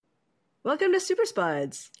Welcome to Super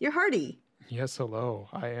Spuds. You're Hardy. Yes, hello.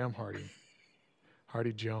 I am Hardy.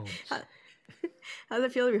 Hardy Jones. How, how does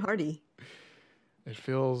it feel to be Hardy? It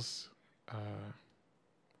feels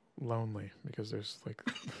lonely because there's like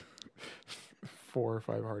 4 or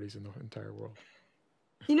 5 Hardys in the entire world.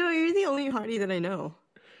 You know, you're the only Hardy that I know.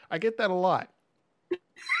 I get that a lot.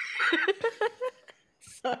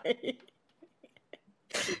 Sorry.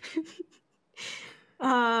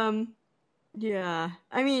 Yeah.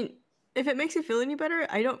 I mean, if it makes you feel any better,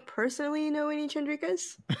 I don't personally know any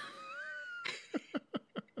Chandrikas.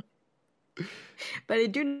 But I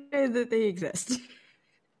do know that they exist.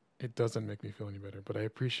 It doesn't make me feel any better, but I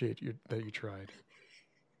appreciate that you tried.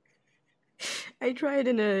 I tried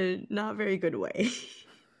in a not very good way.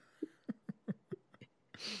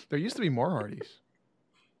 There used to be more Hardys.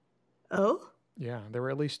 Oh? Yeah, there were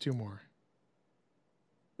at least 2 more.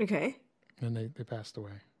 Okay. And they passed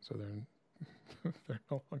away, so they're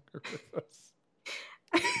no longer with us.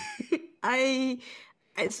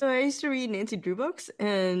 So I used to read Nancy Drew books,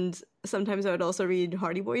 and sometimes I would also read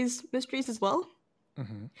Hardy Boys mysteries as well.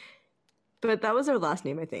 Mm-hmm. But that was their last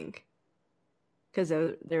name, I think, because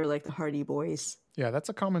they were like the Hardy Boys. Yeah, that's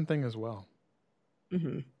a common thing as well.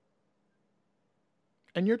 Mm-hmm.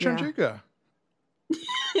 And you're Chandrika.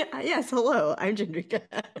 Yeah. Yes, hello, I'm Chandrika.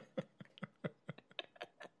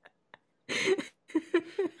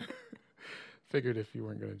 Figured if you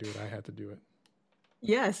weren't going to do it, I had to do it.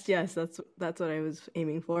 Yes, that's what I was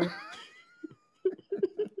aiming for.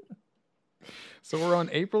 So we're on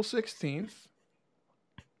April 16th.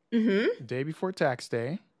 Mm-hmm. Day before tax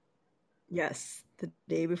day. Yes, the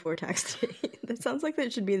day before tax day. That sounds like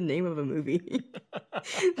that should be the name of a movie.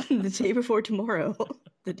 The day before tomorrow.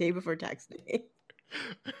 The day before tax day.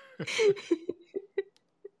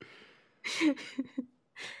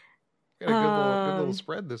 We had a good little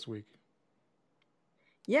spread this week.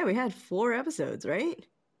 Yeah, we had 4 episodes, right?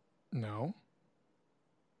 No.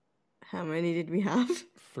 How many did we have?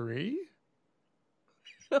 3?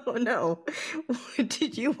 Oh no. What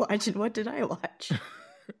did you watch and what did I watch?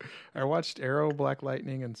 I watched Arrow, Black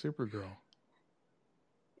Lightning, and Supergirl.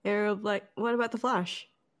 Arrow, Black. What about The Flash?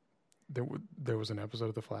 There was an episode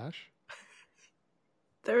of The Flash?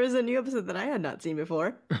 There was a new episode that I had not seen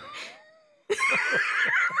before.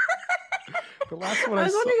 The last one I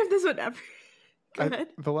was wondering if this would ever... Go ahead.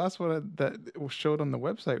 The last one that showed on the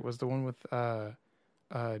website was the one with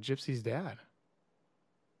Gypsy's dad.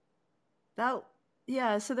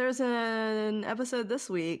 Yeah, so there's an episode this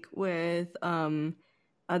week with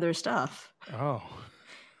other stuff. Oh,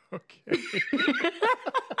 okay.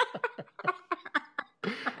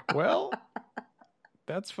 Well,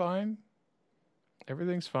 that's fine.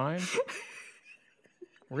 Everything's fine.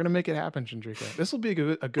 We're going to make it happen, Chandrika. This will be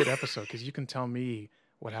a good episode because you can tell me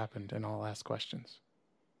what happened and I'll ask questions.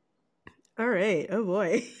 All right. Oh,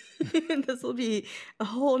 boy. This will be a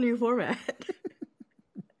whole new format.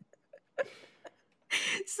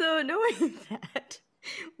 So knowing that,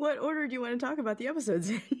 what order do you want to talk about the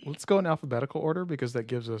episodes in? Let's go in alphabetical order because that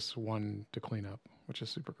gives us one to clean up, which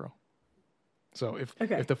is Supergirl. So if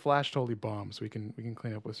the Flash totally bombs, we can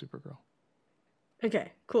clean up with Supergirl.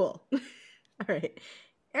 Okay, cool. All right.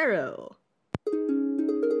 Arrow.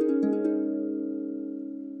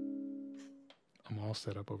 I'm all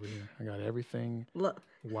set up over here. I got everything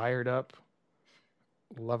wired up.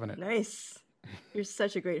 Loving it. Nice. You're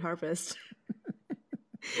such a great harpist.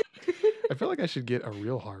 I feel like I should get a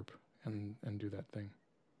real harp and do that thing.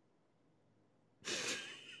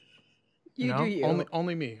 Do you.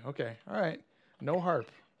 Only me. Okay. All right. No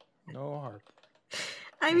harp.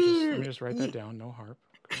 I mean... Let me just write that down. No harp.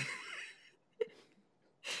 Okay.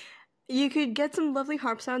 You could get some lovely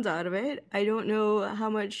harp sounds out of it. I don't know how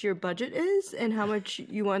much your budget is and how much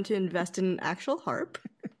you want to invest in an actual harp.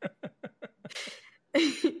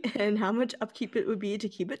 And how much upkeep it would be to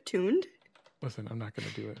keep it tuned. Listen, I'm not going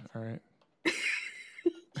to do it. All right.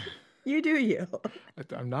 You do you.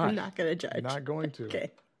 I'm not. I'm not going to judge. I'm not going to.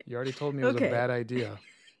 Okay. You already told me it was a bad idea.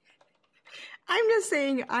 I'm just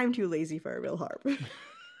saying I'm too lazy for a real harp.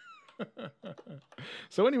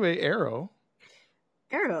 So anyway, Arrow.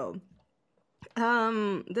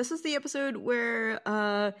 This is the episode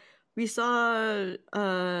where we saw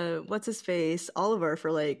what's his face, Oliver,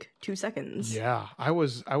 for like 2 seconds. Yeah, I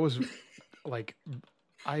was like,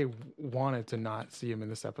 I wanted to not see him in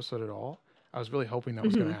this episode at all. I was really hoping that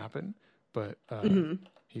was going to happen, but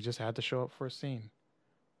he just had to show up for a scene.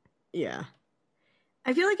 Yeah.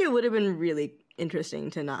 I feel like it would have been really interesting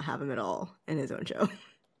to not have him at all in his own show.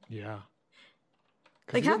 Yeah.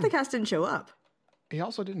 Like, half the cast didn't show up. He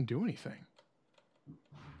also didn't do anything.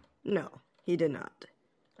 No, he did not.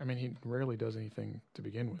 I mean, he rarely does anything to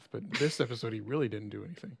begin with, but this episode he really didn't do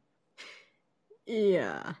anything.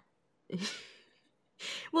 Yeah.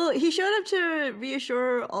 Well, he showed up to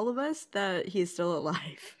reassure all of us that he's still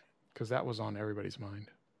alive. Because that was on everybody's mind.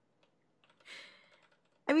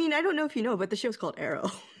 I mean, I don't know if you know, but the show's called Arrow.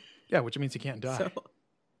 Yeah, which means he can't die. So,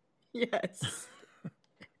 yes.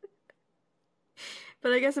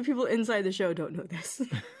 But I guess the people inside the show don't know this.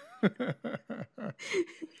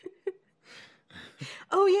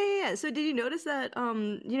 Oh, yeah. So did you notice that,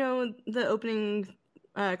 the opening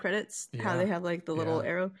credits, how they have like the little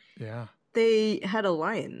arrow? Yeah. They had a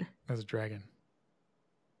lion. As a dragon.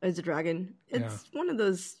 As a dragon. It's one of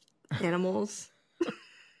those animals.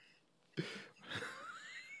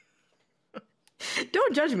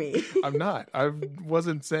 Don't judge me. I'm not. I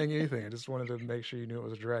wasn't saying anything. I just wanted to make sure you knew it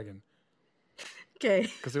was a dragon. Okay.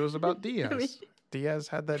 Because it was about Diaz. Diaz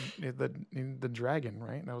had the dragon,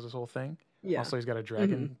 right? That was his whole thing. Yeah. Also, he's got a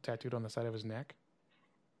dragon tattooed on the side of his neck.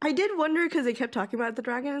 I did wonder because they kept talking about the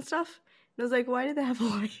dragon and stuff. And I was like, why did they have a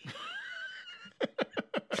lion?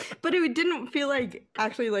 But it didn't feel like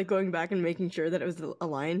actually like going back and making sure that it was a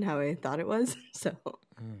lion how I thought it was. So,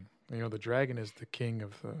 the dragon is the king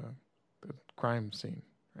of the crime scene,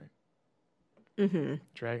 right?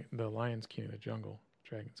 The lion's king of the jungle.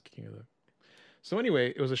 Dragon's king of the. So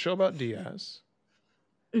anyway, it was a show about Diaz.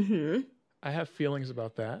 I have feelings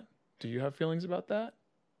about that. Do you have feelings about that?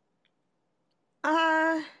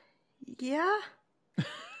 Yeah.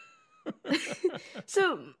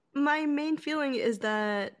 So my main feeling is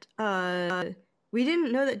that we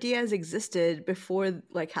didn't know that Diaz existed before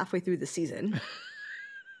like halfway through the season.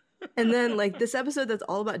 And then like this episode that's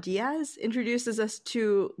all about Diaz introduces us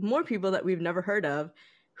to more people that we've never heard of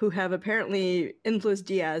who have apparently influenced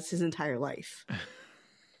Diaz his entire life.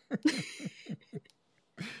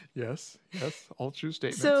 Yes, all true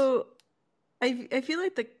statements. So I feel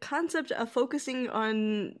like the concept of focusing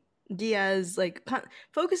on Diaz, like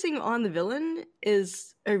focusing on the villain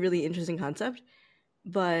is a really interesting concept,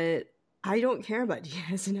 but I don't care about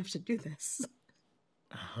Diaz enough to do this.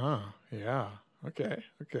 Yeah. Okay.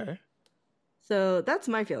 So that's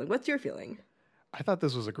my feeling. What's your feeling? I thought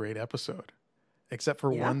this was a great episode, except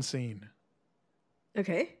for one scene.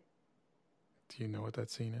 Okay. Do you know what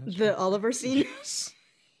that scene is? The Oliver scene? Yes.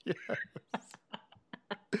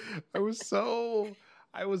 I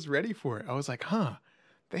was ready for it. I was like,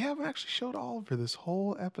 they haven't actually showed Oliver this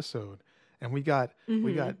whole episode. And we got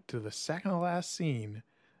to the second to last scene,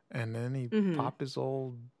 and then he popped his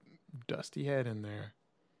old dusty head in there.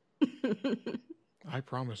 I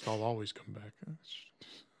promised I'll always come back.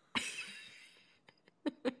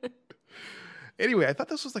 Anyway, I thought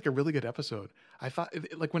this was like a really good episode. I thought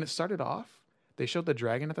like when it started off, they showed the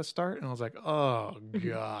dragon at the start, and I was like, oh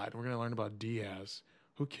God, we're going to learn about Diaz.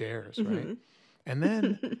 Who cares, right? And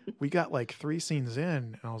then we got like 3 scenes in,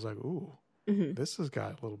 and I was like, ooh, this has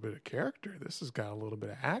got a little bit of character. This has got a little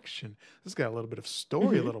bit of action. This has got a little bit of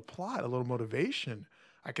story, a little plot, a little motivation.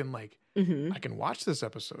 I can I can watch this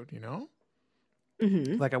episode, you know?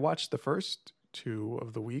 Like I watched the first 2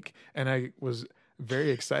 of the week, and I was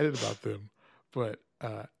very excited about them. But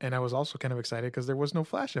and I was also kind of excited because there was no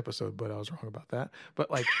Flash episode, but I was wrong about that. But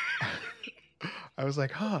like, I was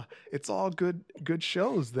like, it's all good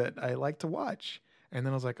shows that I like to watch. And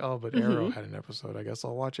then I was like, oh, but Arrow had an episode. I guess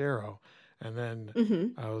I'll watch Arrow. And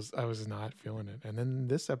then I was not feeling it. And then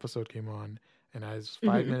this episode came on, and I was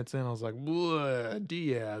 5 minutes in. I was like,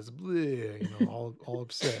 Diaz, all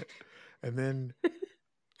upset. And then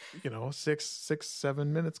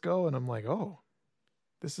 7 minutes go, and I'm like, oh,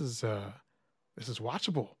 this is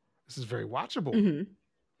watchable. This is very watchable. You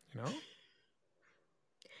know?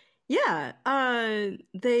 Yeah.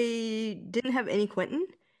 They didn't have any Quentin.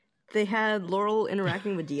 They had Laurel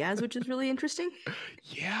interacting with Diaz, which is really interesting.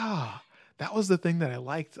 Yeah. That was the thing that I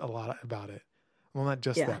liked a lot about it. Well, not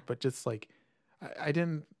just that, but just like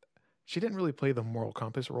she didn't really play the moral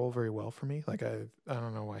compass role very well for me. Like I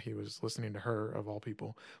don't know why he was listening to her of all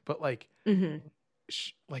people, but like,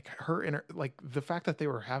 like her like the fact that they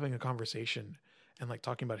were having a conversation and like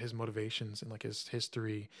talking about his motivations and like his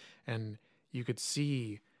history, and you could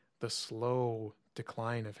see the slow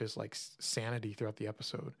decline of his like sanity throughout the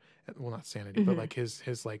episode. Well, not sanity, but like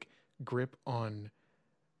his like grip on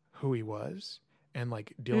who he was and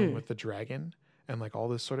like dealing with the dragon and like all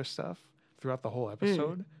this sort of stuff throughout the whole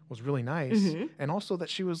episode was really nice. And also that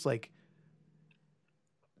she was like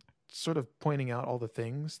sort of pointing out all the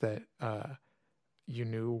things that you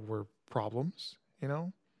knew were problems, you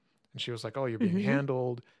know? And she was like, oh, you're being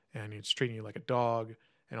handled, and it's treating you like a dog,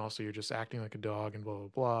 and also you're just acting like a dog, and blah, blah,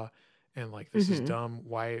 blah. And like, this is dumb.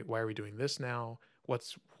 Why are we doing this now?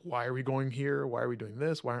 why are we going here? Why are we doing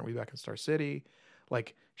this? Why aren't we back in Star City?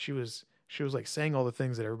 Like she was like saying all the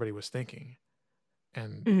things that everybody was thinking,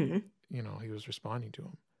 and Mm-hmm. he was responding to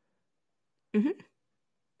them. Mm-hmm.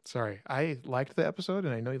 Sorry, I liked the episode,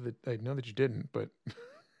 and I know that you didn't, but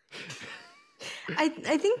I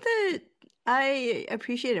think that I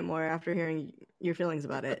appreciate it more after hearing your feelings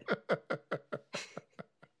about it.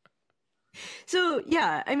 So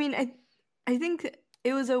yeah, I mean, I think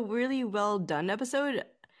it was a really well done episode.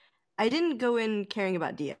 I didn't go in caring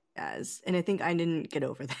about Diaz, and I think I didn't get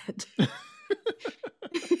over that.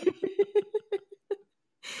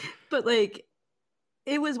 But like,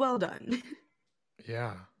 it was well done.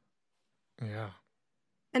 Yeah.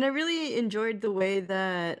 And I really enjoyed the way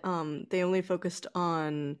that they only focused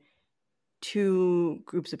on two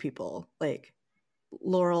groups of people, like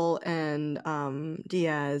Laurel and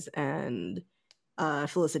Diaz and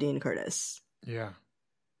Felicity and Curtis. Yeah.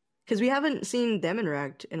 Because we haven't seen them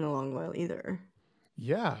interact in a long while either.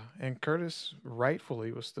 Yeah, and Curtis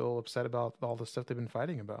rightfully was still upset about all the stuff they've been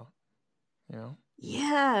fighting about.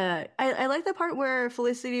 Yeah, I like the part where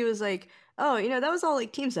Felicity was like, "Oh, that was all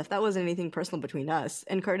like team stuff. That wasn't anything personal between us."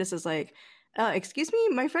 And Curtis is like, "Excuse me,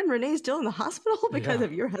 my friend Renee's still in the hospital because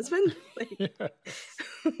of your husband." Like, Yeah.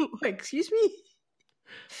 like, excuse me.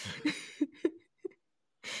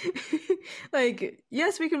 Like,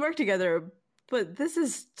 yes, we can work together, but this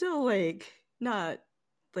is still like not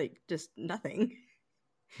like just nothing.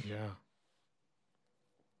 Yeah.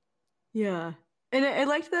 Yeah. And I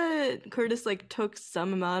liked that Curtis like took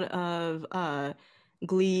some amount of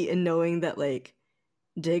glee in knowing that like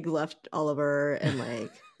Dig left Oliver and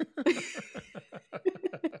like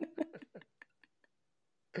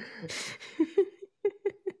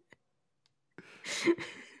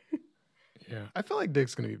Yeah. I feel like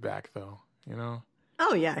Dick's gonna be back though,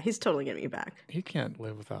 Oh yeah, he's totally getting me back. He can't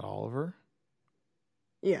live without Oliver.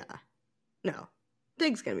 Yeah. No.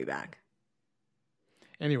 Dig's gonna be back.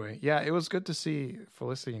 Anyway, yeah, it was good to see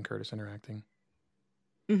Felicity and Curtis interacting.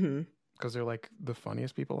 Mm-hmm. Because they're like the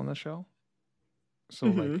funniest people on the show. So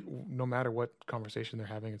Mm-hmm. like no matter what conversation they're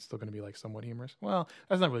having, it's still going to be like somewhat humorous. Well,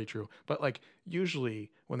 that's not really true, but like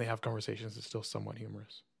usually when they have conversations, it's still somewhat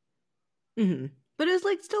humorous. Mm-hmm. But it was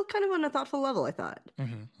like still kind of on a thoughtful level, I thought.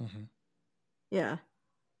 Mm-hmm, mm-hmm. Yeah.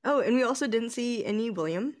 Oh, and we also didn't see any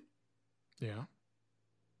William. Yeah.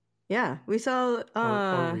 Yeah, we saw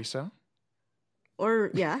Or Risa.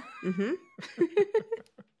 Or yeah. Mm-hmm.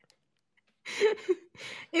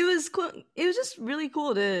 It was cool. It was just really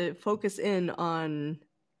cool to focus in on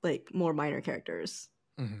like more minor characters.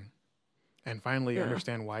 Mm-hmm. And finally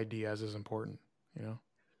understand why Diaz is important,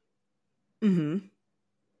 Mm-hmm.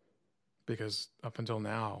 Because up until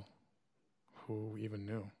now, who even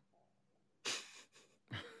knew?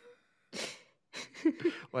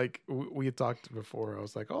 Like we had talked before. I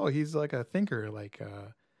was like, oh, he's like a thinker, like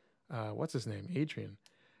what's his name? Adrian.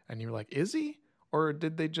 And you were like, is he? Or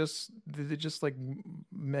did they just like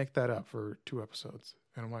make that up for 2 episodes?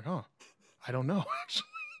 And I'm like, huh, I don't know actually.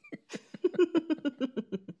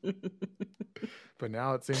 But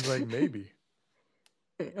now it seems like maybe.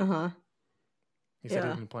 Uh-huh. He said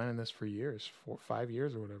he'd been planning this for years, 5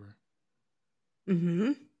 years or whatever.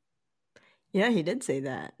 Mm-hmm. Yeah, he did say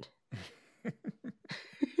that.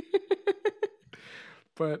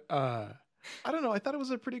 But I don't know. I thought it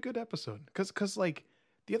was a pretty good episode because like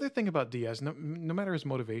the other thing about Diaz, no matter his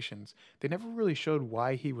motivations, they never really showed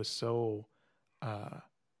why he was so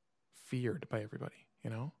feared by everybody,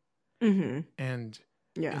 Mm-hmm. And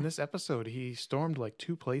Yeah. in this episode, he stormed like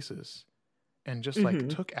 2 places and just like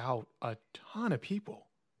took out a ton of people,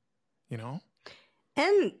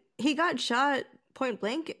 And he got shot point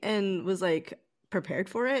blank and was like prepared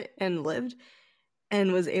for it and lived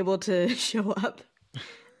and was able to show up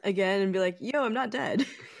again and be like, yo, I'm not dead.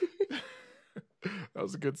 That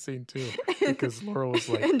was a good scene too, because Laurel was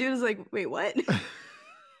like, and dude was like, wait, what?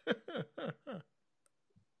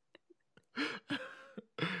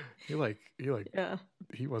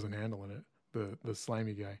 he wasn't handling it, the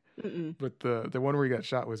slimy guy. Mm-mm. But the one where he got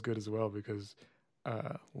shot was good as well, because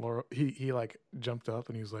Laurel he like jumped up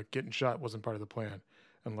and he was like, getting shot wasn't part of the plan.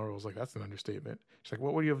 And Laurel was like, that's an understatement. She's like,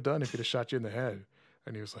 what would you have done if he'd have shot you in the head?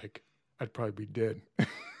 And he was like, I'd probably be dead.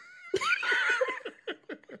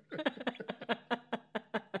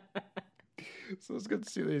 So it's good to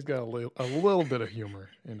see that he's got a little bit of humor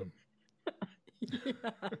in him.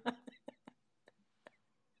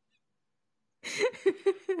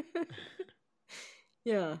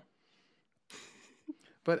 Yeah.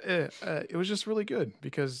 But it was just really good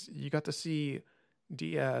because you got to see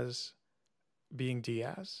Diaz being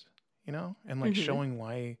Diaz, and like showing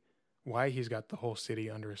why he's got the whole city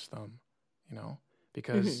under his thumb,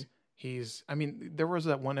 because I mean, there was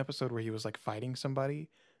that one episode where he was like fighting somebody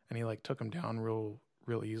and he like took him down real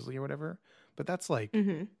easily or whatever. But that's like,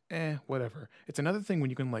 whatever. It's another thing when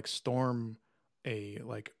you can like storm a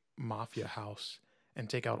like mafia house and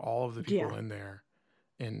take out all of the people in there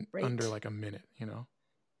in under like a minute, you know?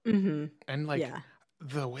 And like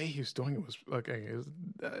the way he was doing it was like,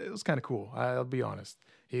 it was kind of cool. I'll be honest.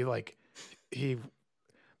 There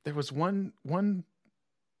was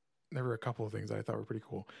there were a couple of things that I thought were pretty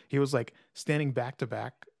cool. He was like standing back to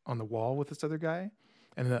back on the wall with this other guy.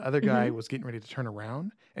 And the other guy was getting ready to turn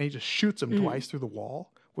around and he just shoots him twice through the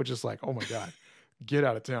wall, which is like, oh my God, get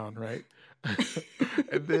out of town. Right.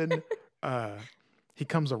 And then, he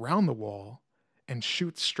comes around the wall and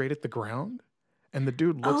shoots straight at the ground. And the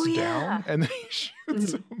dude looks down and then he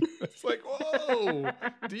shoots him. It's like, whoa,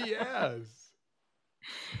 Diaz.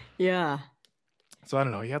 Yeah. So I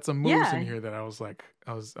don't know. He had some moves in here that I was like,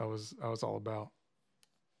 I was all about.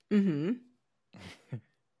 Yeah.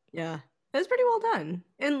 It was pretty well done.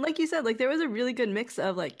 And like you said, like there was a really good mix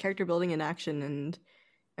of like character building and action and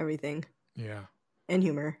everything. Yeah. And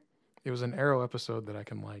humor. It was an Arrow episode that I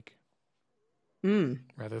can like.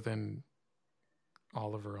 Rather than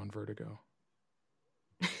Oliver on Vertigo.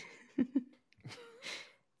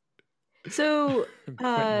 So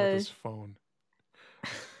Quentin with his phone.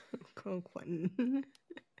 Quentin.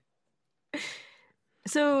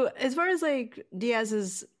 So as far as like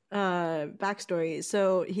Diaz's backstory,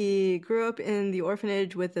 so he grew up in the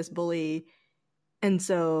orphanage with this bully, and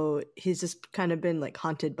so he's just kind of been like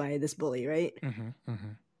haunted by this bully, right?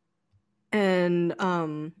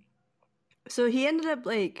 And so he ended up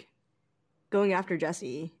like going after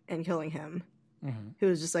Jesse and killing him, who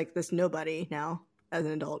was just like this nobody now as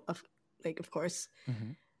an adult, of course.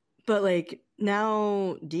 But like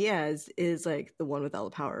now Diaz is like the one with all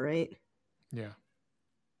the power, right? Yeah.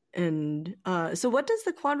 And so what does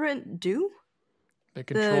the Quadrant do? They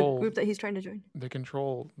control the group that he's trying to join. They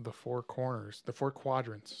control the four corners, the four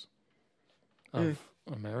quadrants of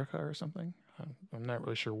America or something. I'm not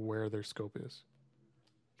really sure where their scope is.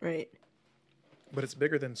 Right. But it's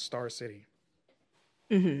bigger than Star City.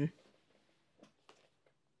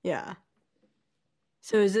 Yeah.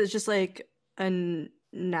 So is it just like a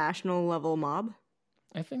national level mob?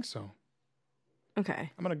 I think so.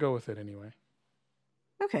 Okay. I'm going to go with it anyway.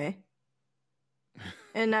 Okay.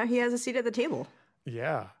 And now he has a seat at the table.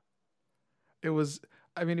 Yeah. It was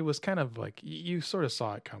kind of like, you sort of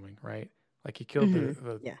saw it coming, right? Like he killed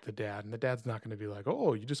the dad, and the dad's not going to be like,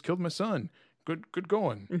 oh, you just killed my son. Good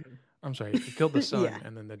going. I'm sorry. He killed the son,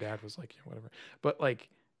 and then the dad was like, yeah, whatever. But like,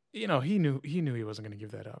 you know, he knew he wasn't going to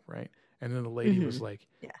give that up, right? And then the lady was like,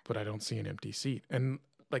 but I don't see an empty seat. And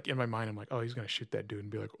like in my mind, I'm like, oh, he's going to shoot that dude and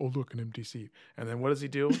be like, oh, look, an empty seat. And then what does he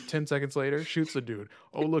do? 10 seconds later, shoots the dude.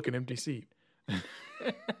 Oh, look, an empty seat.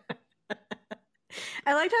 I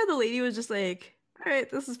liked how the lady was just like, all right,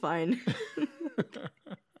 this is fine.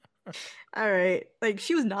 All right. Like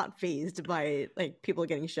she was not fazed by like people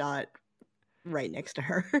getting shot right next to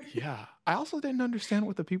her. Yeah. I also didn't understand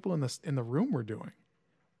what the people in the room were doing.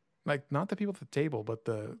 Like not the people at the table, but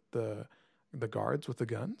the guards with the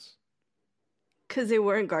guns. Because they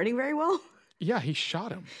weren't guarding very well. Yeah, he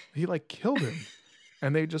shot him. He like killed him,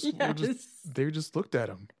 and they just looked at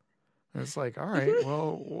him. And it's like, all right,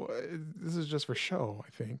 well, this is just for show, I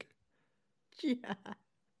think. Yeah.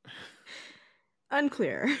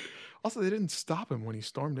 Unclear. Also, they didn't stop him when he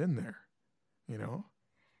stormed in there. You know.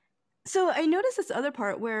 So I noticed this other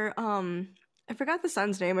part where I forgot the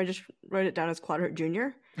son's name. I just wrote it down as Quadrant Jr.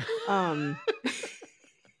 I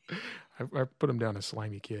put him down as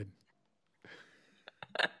Slimy Kid.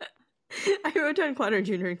 I wrote down Quadrant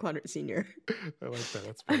Jr. and Quadrant Senior. I like that.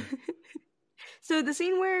 That's funny. So the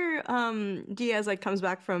scene where Diaz like comes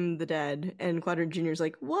back from the dead and Quadrant Jr. is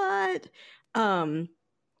like, what? And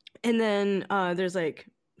then there's like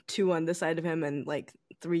 2 on this side of him and like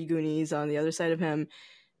 3 Goonies on the other side of him.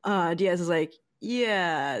 Diaz is like,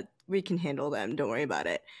 yeah, we can handle them. Don't worry about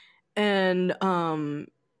it. And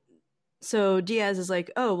so Diaz is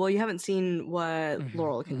like, oh, well, you haven't seen what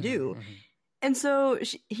Laurel can do. And so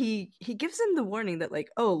he gives him the warning that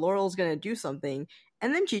like, oh, Laurel's going to do something.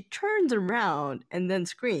 And then she turns around and then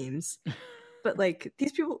screams. But like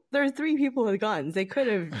these people, there are 3 people with guns. They could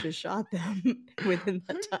have just shot them within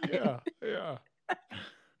that time. Yeah.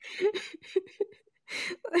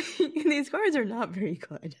 Like, these guards are not very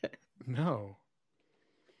good. No.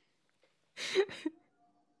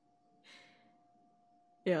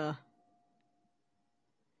 Yeah.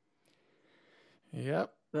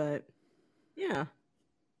 Yep. But yeah.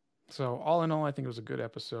 So all in all, I think it was a good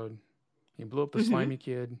episode. He blew up the slimy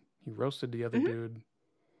kid. He roasted the other dude.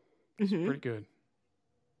 It's pretty good.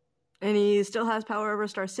 And he still has power over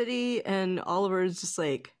Star City, and Oliver is just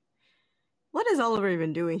like, what is Oliver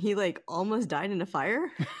even doing? He like almost died in a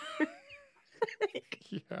fire.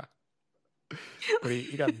 Yeah. But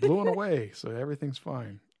he got blown away, so everything's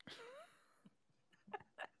fine.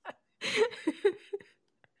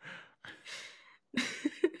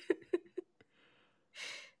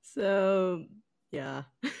 So, yeah.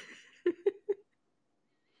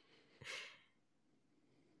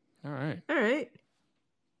 All right. All right.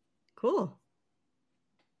 Cool.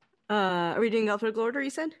 Are we doing alphabetical order, you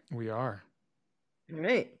said? We are. All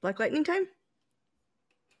right. Black Lightning time?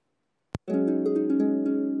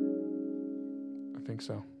 I think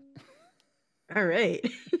so. All right.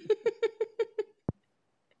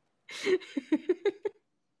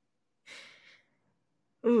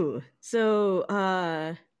 Ooh. So,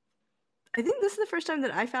 I think this is the first time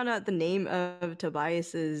that I found out the name of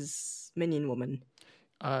Tobias's minion woman.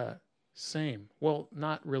 Same. Well,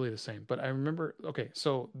 not really the same, but I remember. Okay,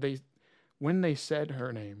 so when they said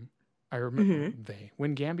her name, I remember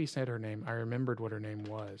when Gamby said her name, I remembered what her name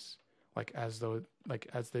was, as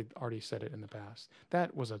they'd already said it in the past.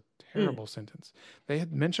 That was a terrible sentence. They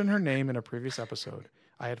had mentioned her name in a previous episode.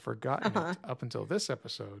 I had forgotten it up until this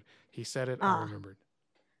episode. He said it. I remembered.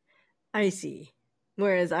 I see.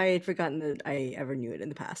 Whereas I had forgotten that I ever knew it in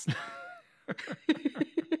the past.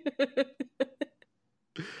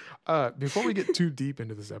 Before we get too deep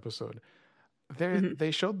into this episode,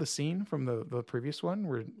 they showed the scene from the previous one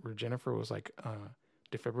where Jennifer was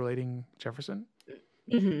defibrillating Jefferson,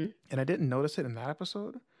 and I didn't notice it in that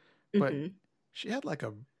episode, but she had like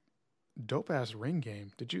a dope ass ring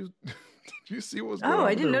game. Did you see what was going on? Oh,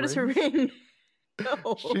 I didn't notice her ring.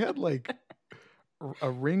 No. She had like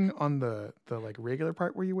a ring on the regular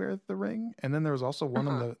part where you wear the ring, and then there was also one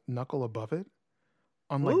on the knuckle above it,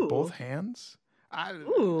 on both hands. I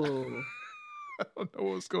don't know what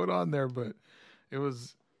was going on there, but it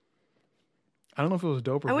was. I don't know if it was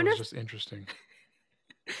dope or if it was just interesting.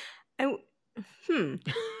 I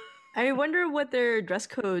wonder what their dress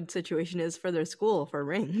code situation is for their school for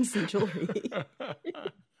rings and jewelry.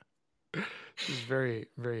 She's very,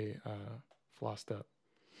 very flossed up.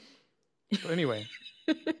 But anyway,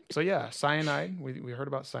 so yeah, cyanide. We heard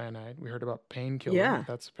about cyanide. We heard about painkiller. Yeah.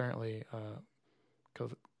 That's apparently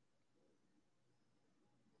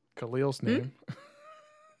Khalil's name.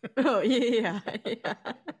 Oh, yeah. I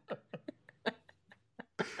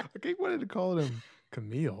wanted to call him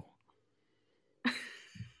Camille.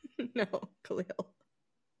 No, Khalil.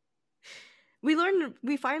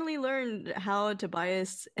 We finally learned how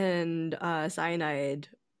Tobias and Cyanide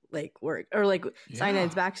work, or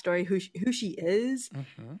Cyanide's backstory, who she is,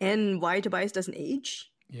 and why Tobias doesn't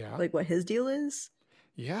age. Yeah. What his deal is.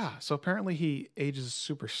 Yeah. So apparently he ages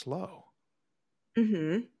super slow.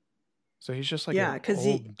 Mm-hmm. So he's just an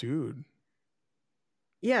old dude.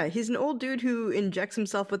 Yeah, he's an old dude who injects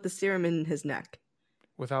himself with the serum in his neck.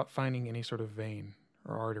 Without finding any sort of vein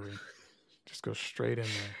or artery. Just goes straight in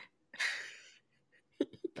there.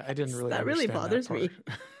 I didn't really that really bothers that me.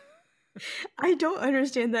 I don't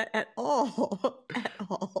understand that at all.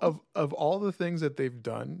 Of all the things that they've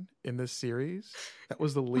done in this series, that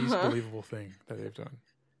was the least believable thing that they've done.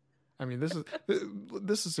 I mean, this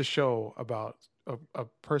is a show about a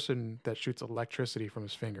person that shoots electricity from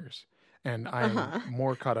his fingers, and I'm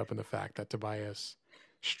more caught up in the fact that Tobias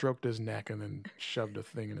stroked his neck and then shoved a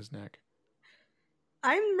thing in his neck.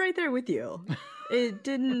 I'm right there with you. It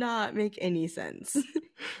did not make any sense.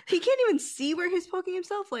 He can't even see where he's poking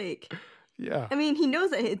himself. Yeah. I mean, he knows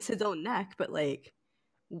that it's his own neck, but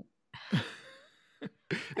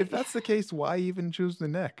if that's the case, why even choose the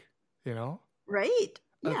neck? Right?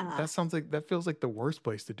 Yeah. That feels like the worst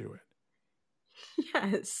place to do it.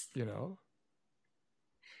 Yes.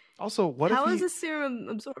 Also, how is the serum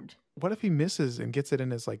absorbed? What if he misses and gets it in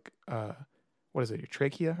his what is it, your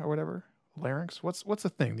trachea or whatever? Larynx? What's the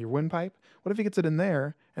thing? Your windpipe? What if he gets it in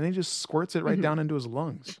there and he just squirts it right down into his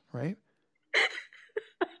lungs, right?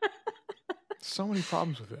 So many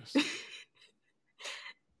problems with this.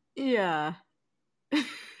 Yeah.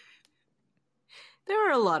 There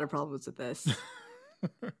are a lot of problems with this.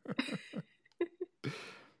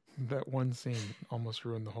 That one scene almost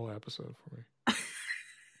ruined the whole episode for me.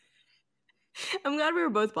 I'm glad we were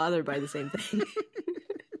both bothered by the same thing.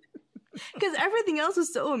 Because everything else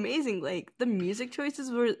was so amazing. The music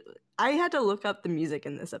choices were... I had to look up the music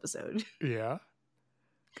in this episode. Yeah?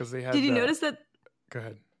 Because they had... Did you notice that... Go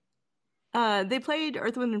ahead. They played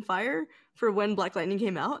Earth, Wind, and Fire for when Black Lightning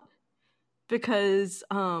came out. Because,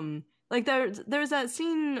 there was that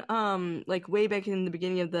scene, way back in the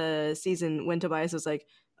beginning of the season when Tobias was like,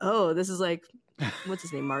 oh, this is what's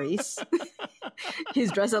his name, Maurice?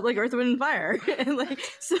 He's dressed up like Earth, Wind, and Fire, and like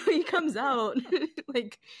so he comes out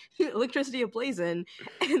like electricity ablazing,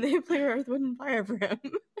 and they play Earth, Wind, and Fire for him.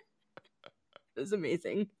 It was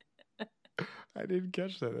amazing. I didn't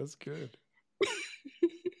catch that. That's good.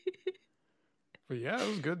 But yeah, it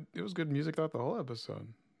was good. It was good music throughout the whole episode.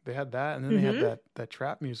 They had that, and then they had that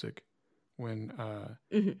trap music when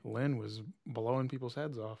Lynn was blowing people's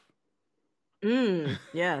heads off.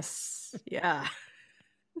 Yes. Yeah.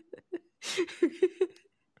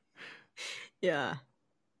 Yeah.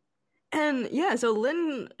 And yeah, so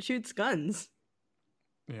Lynn shoots guns.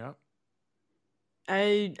 Yeah.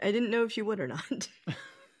 I didn't know if she would or not.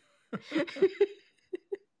 It's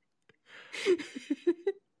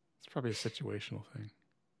probably a situational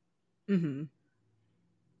thing.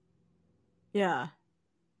 Yeah.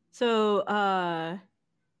 So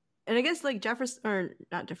and I guess like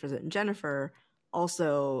Jennifer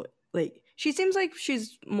also, like, she seems like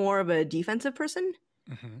she's more of a defensive person.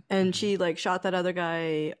 And she like shot that other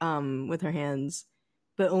guy with her hands,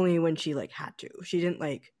 but only when she like had to. She didn't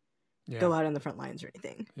like go out on the front lines or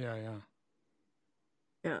anything. Yeah.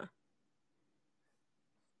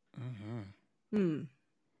 Where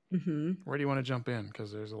do you want to jump in?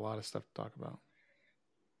 Because there's a lot of stuff to talk about.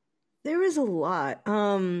 There is a lot.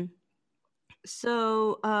 What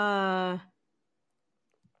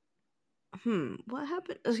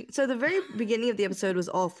happened? So the very beginning of the episode was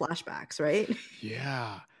all flashbacks, right?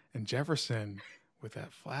 Yeah. And Jefferson with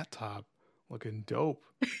that flat top looking dope.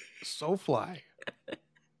 So fly.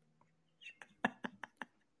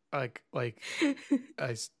 Like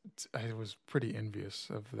I was pretty envious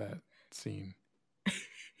of that scene.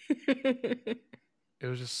 It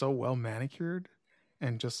was just so well manicured,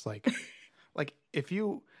 and just like I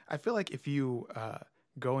feel like if you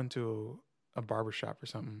go into a barbershop or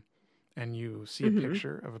something and you see a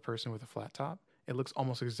picture of a person with a flat top, it looks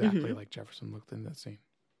almost exactly like Jefferson looked in that scene.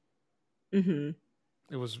 It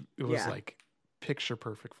was like picture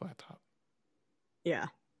perfect flat top. Yeah.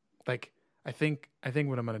 Like I think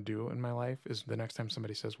what I'm gonna do in my life is the next time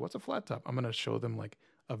somebody says, "What's a flat top?" I'm gonna show them like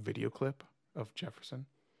a video clip of Jefferson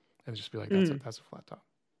and just be like, "That's a flat top."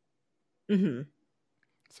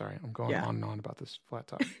 Sorry, I'm going on and on about this flat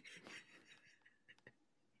top.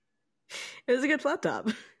 It was a good flat top.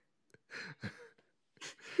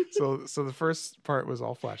 So the first part was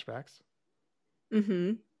all flashbacks.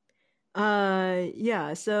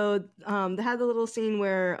 Yeah. So they had the little scene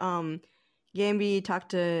where Gamby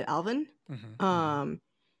talked to Alvin.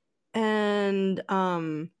 And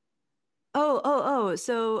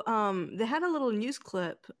so they had a little news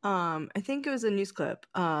clip. I think it was a news clip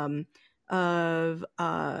of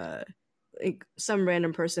like some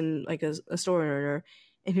random person, like a store owner,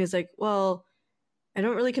 and he was like, "Well, I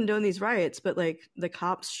don't really condone these riots, but like the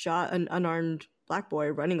cops shot an unarmed black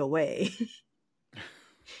boy running away."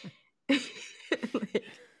 Like,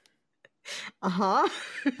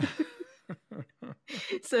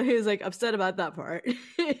 so he was like upset about that part.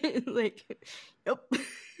 Like, yep.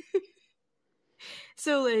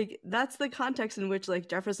 So like that's the context in which like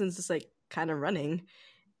Jefferson's just like kind of running,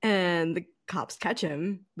 and the cops catch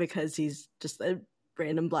him because he's just a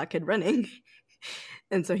random black kid running.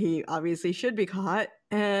 And so he obviously should be caught,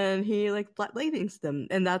 and he like flat lightnings them,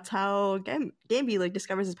 and that's how Gamby like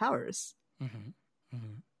discovers his powers.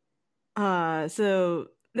 So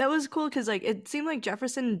that was cool because like it seemed like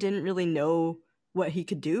Jefferson didn't really know what he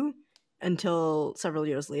could do until several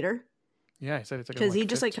years later. Yeah, he said it's like because he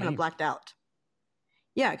just like kind of blacked out.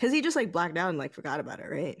 Yeah, because he just like blacked out and like forgot about it,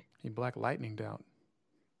 right? He black lightninged out.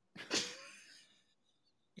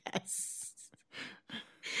 Yes.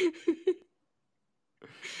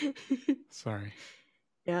 Sorry.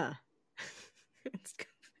 Yeah. It's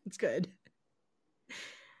good.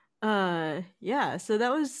 Yeah, so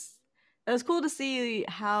that was cool to see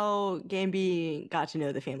how Gamby got to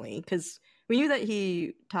know the family, because we knew that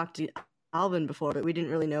he talked to Alvin before, but we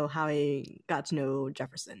didn't really know how he got to know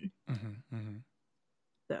Jefferson.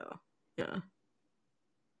 So, yeah.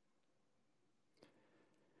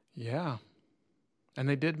 Yeah. And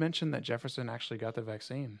they did mention that Jefferson actually got the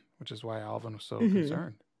vaccine, which is why Alvin was so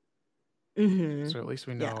concerned. So at least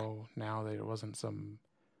we know now that it wasn't some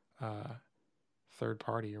third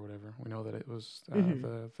party or whatever. We know that it was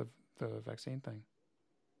the vaccine thing.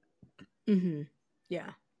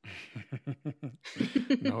 Yeah.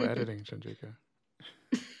 No editing, Chandrika.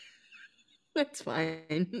 That's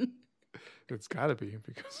fine. It's got to be,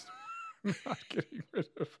 because I'm not getting rid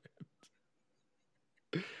of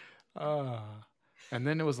it. And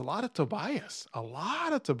then there was a lot of Tobias.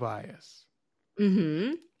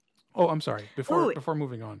 Oh, I'm sorry. Before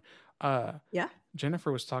moving on. Yeah.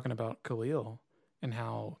 Jennifer was talking about Khalil and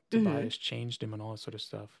how Mhm. Tobias changed him and all that sort of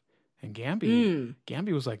stuff. And Gamby, Mm.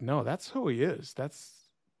 Gamby was like, no, that's who he is. That's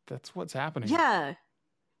what's happening. Yeah.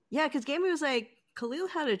 Yeah, because Gamby was like, Khalil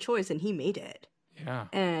had a choice and he made it. Yeah.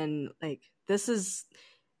 And like, this is,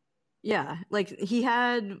 yeah, like he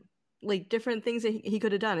had like different things that he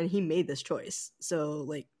could have done and he made this choice. So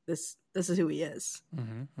like, this is who he is.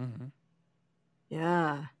 Mm-hmm, mm-hmm.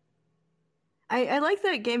 Yeah. I like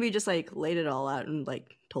that Gamby just like laid it all out and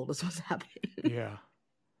like told us what's happening. Yeah.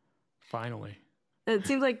 Finally. It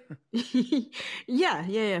seems like,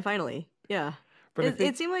 yeah, finally. Yeah. But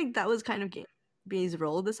It seemed like that was kind of Gamby's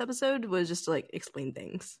role this episode, was just to like explain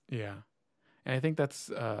things. Yeah. And I think that's,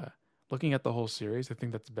 looking at the whole series, I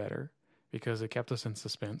think that's better because it kept us in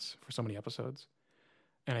suspense for so many episodes.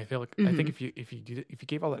 And I feel like, I think if you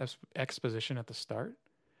gave all that exposition at the start,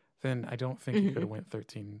 then I don't think you could have went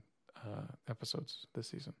 13 episodes this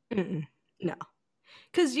season. No.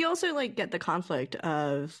 Because you also like get the conflict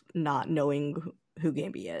of not knowing who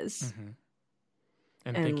Gamby is. Mm-hmm.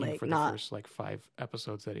 And thinking like, for the first like 5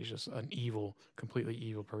 episodes that he's just an completely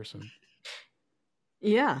evil person.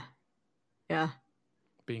 Yeah.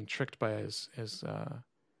 Being tricked by his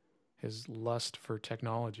lust for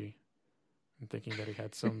technology and thinking that he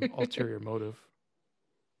had some ulterior motive.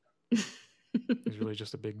 He's really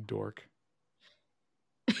just a big dork.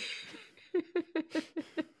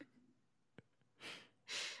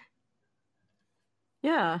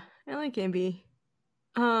 Yeah, I like Gamby.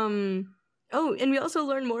 Oh, and we also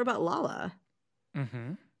learned more about Lala.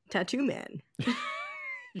 Mm-hmm. Tattoo Man.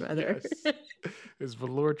 Rather. Yes. His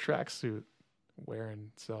velour tracksuit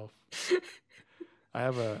wearing self. I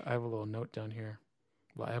have a little note down here.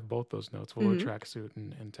 Well, I have both those notes, velour tracksuit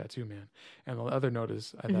and Tattoo Man. And the other note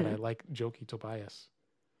is that I like Jokey Tobias.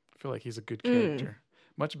 I feel like he's a good character.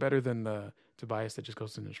 Much better than the Tobias that just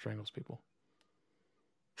goes in and strangles people.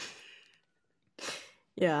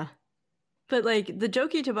 Yeah. But like the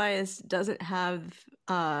Jokey Tobias doesn't have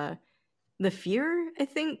the fear, I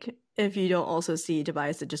think, if you don't also see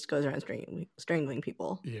Tobias that just goes around strangling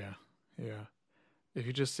people. Yeah. If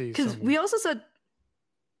you just see, because we also said,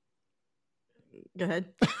 go ahead.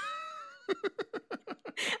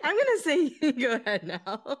 I'm gonna say go ahead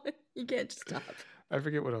now. You can't just stop. I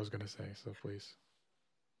forget what I was gonna say, so please.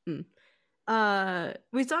 We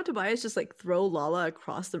saw Tobias just like throw Lala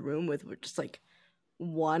across the room with just like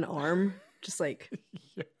one arm, just like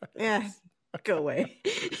go away.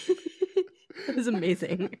 It was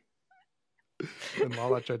amazing. And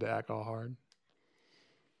Lala tried to act all hard.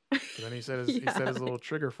 But then he said his little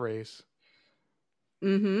trigger phrase.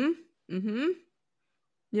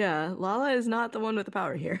 Yeah, Lala is not the one with the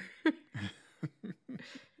power here.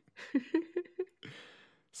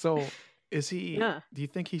 So, is he? Yeah. Do you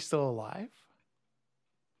think he's still alive?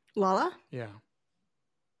 Lala? Yeah.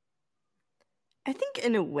 I think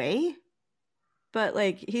in a way, but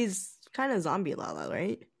like he's kind of zombie Lala,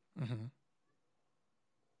 right? Mm-hmm.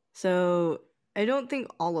 So I don't think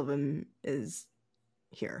all of him is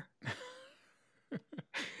here.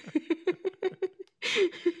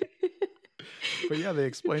 But yeah, they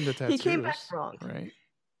explained the tattoos. He came back wrong, right?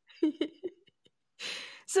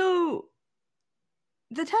 So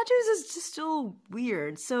the tattoos is just still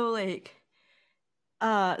weird. So like,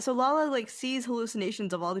 so Lala like sees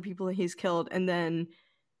hallucinations of all the people that he's killed, and then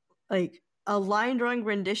like a line drawing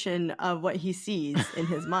rendition of what he sees in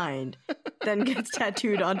his mind then gets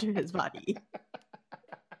tattooed onto his body.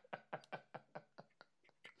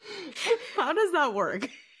 How does that work?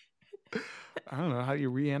 I don't know. How do you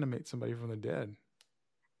reanimate somebody from the dead?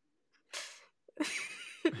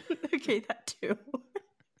 Okay, that too.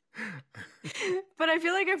 But I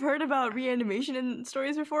feel like I've heard about reanimation in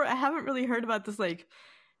stories before. I haven't really heard about this like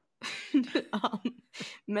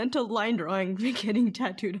mental line drawing getting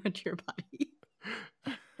tattooed onto your body.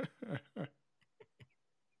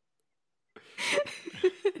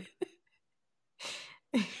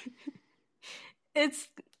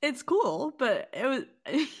 It's cool, but it was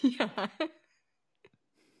yeah.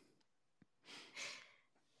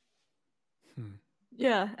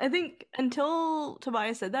 Yeah, I think until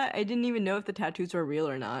Tobias said that, I didn't even know if the tattoos were real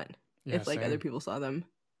or not. Yeah, if like same. Other people saw them.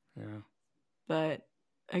 Yeah. But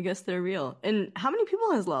I guess they're real. And how many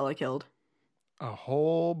people has Lala killed? A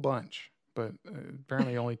whole bunch, but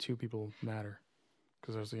apparently only 2 people matter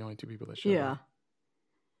because those are the only 2 people that showed up.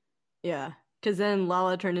 Yeah, because then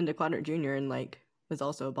Lala turned into Quadrant Jr. and like was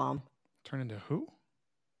also a bomb. Turned into who?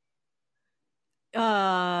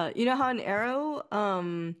 You know how in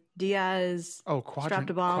Arrow, Diaz strapped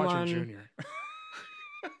a bomb on Jr.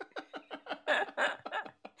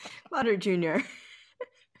 Quadrant Jr.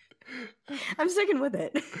 I'm sticking with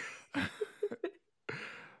it.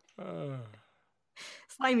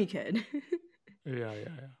 slimy kid. Yeah.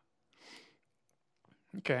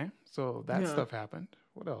 Okay, so that Yeah. stuff happened.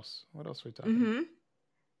 What else? What else are we talking?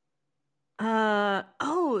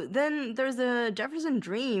 Mm-hmm. Then there's a Jefferson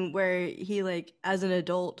dream where he, like, as an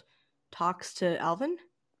adult, talks to Alvin.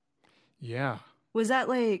 Yeah, Was that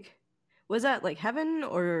like heaven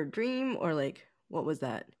or dream or like what was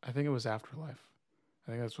that? I think it was Afterlife.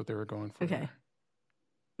 I think that's what they were going for Okay.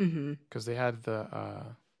 there. Mm-hmm. Because they had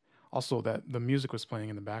the also that the music was playing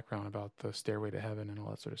in the background about the stairway to heaven and all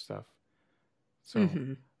that sort of stuff. So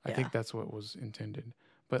Mm-hmm. I Yeah. think that's what was intended.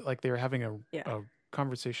 But like they were having a Yeah.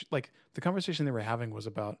 conversation. Like the conversation they were having was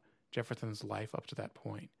about Jefferson's life up to that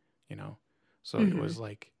point. You know, so it was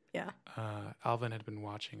like Yeah. Alvin had been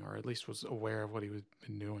watching, or at least was aware of what he had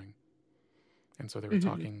been doing, and so they were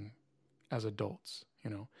talking as adults. You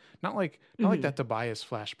know, not like that Tobias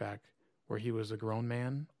flashback where he was a grown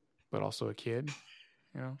man but also a kid.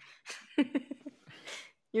 You know,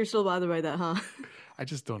 You're still bothered by that, huh? I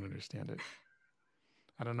just don't understand it.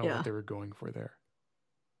 I don't know Yeah. what they were going for there.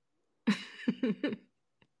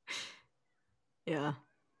 Yeah.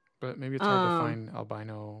 But maybe it's hard to find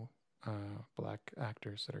albino black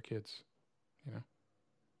actors that are kids, you know?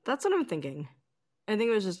 That's what I'm thinking. I think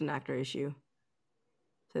it was just an actor issue.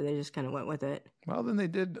 So they just kind of went with it. Well, then they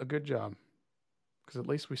did a good job. Because at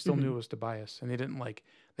least we still knew it was Tobias. And they didn't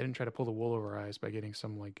try to pull the wool over our eyes by getting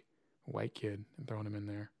some, like, white kid and throwing him in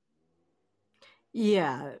there.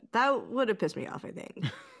 Yeah, that would have pissed me off, I think.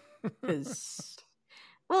 Because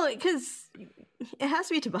it has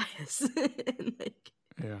to be Tobias. And, like,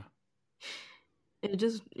 Yeah. it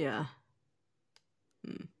just, yeah.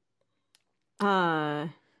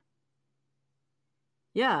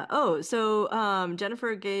 Yeah. Oh, so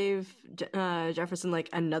Jennifer gave Jefferson like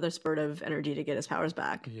another spurt of energy to get his powers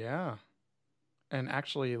back. Yeah. And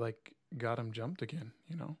actually, like, got him jumped again,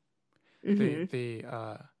 you know?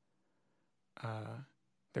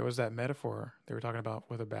 There was that metaphor they were talking about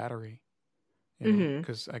with a battery, you know?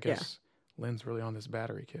 Because I guess Lynn's really on this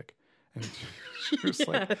battery kick. And she was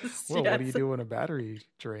like, well, what do you do when a battery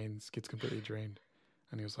gets completely drained?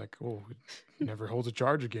 And he was like, oh, it never holds a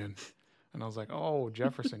charge again. And I was like, oh,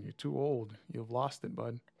 Jefferson, you're too old. You've lost it,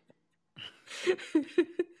 bud.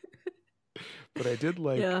 But I did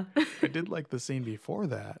like the scene before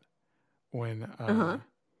that when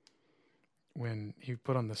he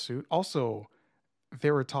put on the suit. Also,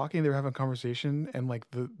 they were having a conversation, and like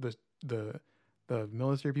the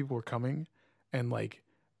military people were coming, and like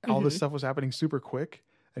all this stuff was happening super quick,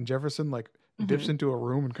 and Jefferson like dips into a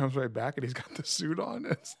room and comes right back, and he's got the suit on.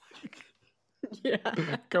 It's like,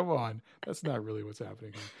 yeah, come on, that's not really what's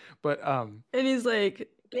happening here. But and he's like,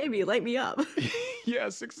 "Baby, light me up."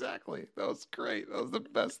 Yes, exactly. That was great. That was the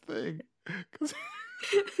best thing.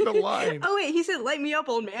 The line. Oh wait, he said, "Light me up,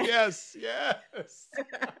 old man." Yes.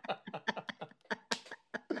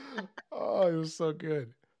 Oh, it was so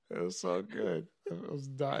good. I was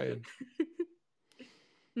dying.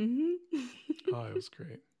 Oh, it was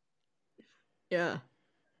great. Yeah.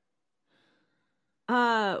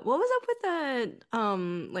 What was up with that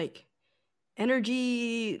like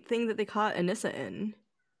energy thing that they caught Anissa in?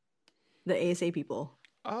 The ASA people.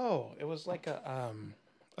 Oh, it was like a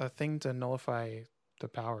thing to nullify the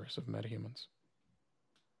powers of metahumans.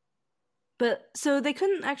 But so they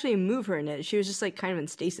couldn't actually move her in it. She was just like kind of in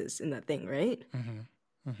stasis in that thing, right?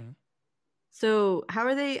 So how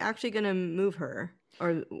are they actually gonna move her?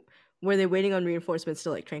 Or were they waiting on reinforcements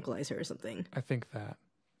to like tranquilize her or something? I think that.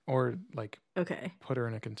 Or like put her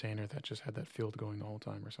in a container that just had that field going the whole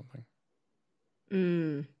time or something.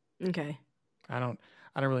 Okay. I don't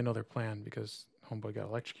really know their plan because Homeboy got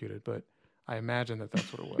electrocuted, but I imagine that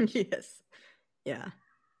that's what it was. Yes. Yeah.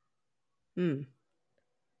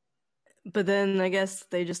 But then I guess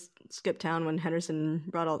they just skipped town when Henderson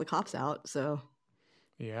brought all the cops out, so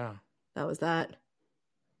yeah. That was that.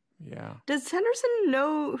 Yeah. Does Henderson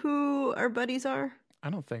know who our buddies are? I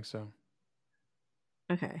don't think so.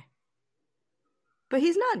 Okay. But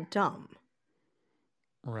he's not dumb.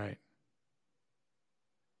 Right.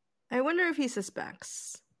 I wonder if he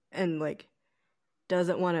suspects and, like,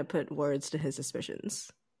 doesn't want to put words to his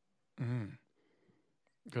suspicions.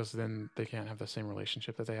 Because then they can't have the same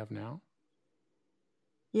relationship that they have now?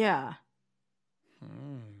 Yeah.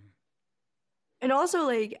 And also,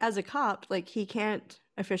 like, as a cop, like, he can't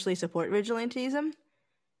officially support vigilantism.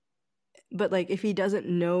 But, like, if he doesn't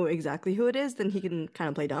know exactly who it is, then he can kind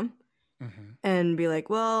of play dumb. And be like,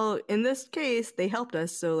 well, in this case, they helped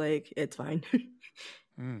us, so, like, it's fine.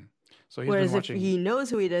 So he's Whereas been watching, if he knows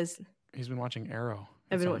who it is... He's been watching Arrow,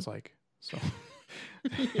 it sounds like. So,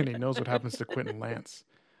 and he knows what happens to Quentin Lance.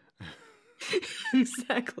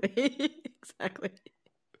 Exactly.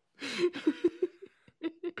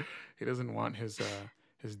 He doesn't want his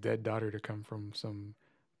dead daughter to come from some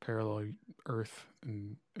parallel Earth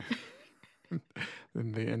and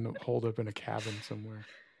then they end up holed up in a cabin somewhere.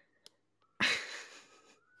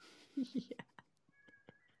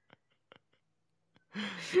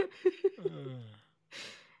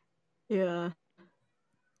 Yeah.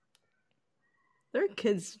 There are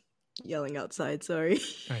kids yelling outside, sorry.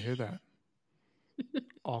 I hear that.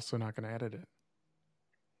 Also not going to edit it.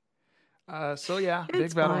 So yeah, It's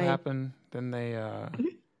big battle fine. happened. Then they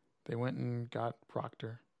went and got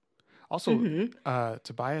Proctor. Also,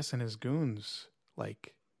 Tobias and his goons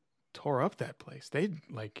like tore up that place. They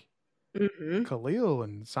like Khalil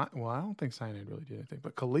and well, I don't think Cyanide really did anything,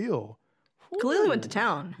 but Khalil went to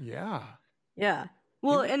town. Yeah. Yeah.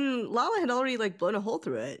 Well, and Lala had already like blown a hole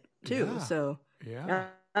through it too. Yeah. So Yeah.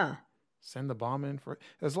 Send the bomb in for.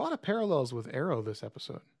 There's a lot of parallels with Arrow this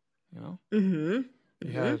episode. You know.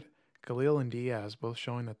 You had Khalil and Diaz both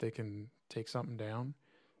showing that they can take something down.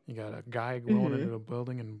 You got a guy going into a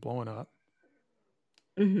building and blowing up.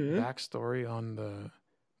 Backstory on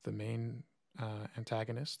the main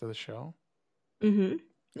antagonist of the show.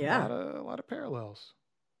 Yeah. A lot of parallels.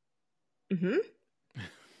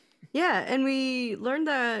 Yeah, and we learned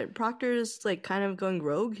that Proctor's like kind of going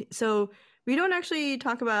rogue. So we don't actually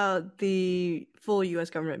talk about the full U.S.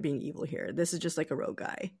 government being evil here. This is just like a rogue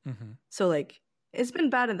guy. So like it's been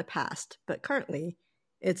bad in the past, but currently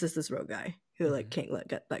it's just this rogue guy who like can't let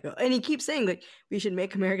go. And he keeps saying like we should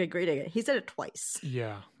make America great again. He said it twice.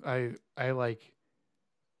 Yeah, I like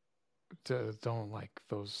don't like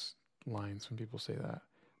those lines when people say that,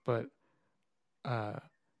 but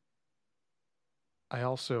I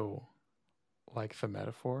also like the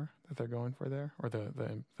metaphor that they're going for there, or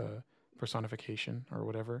the personification or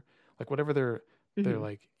whatever. Like whatever they're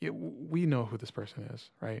like, we know who this person is,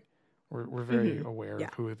 right? We're very aware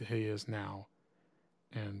of who he is now,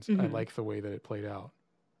 and I like the way that it played out,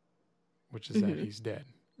 which is that he's dead.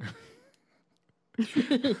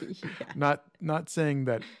 Not saying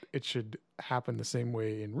that it should happen the same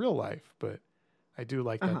way in real life, but I do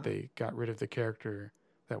like that they got rid of the character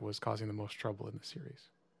that was causing the most trouble in the series.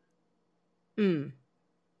 And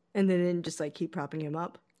then just like keep propping him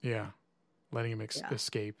up. Yeah. Letting him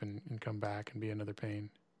escape and come back and be another pain.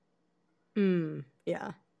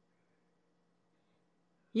 Yeah.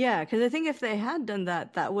 Yeah, because I think if they had done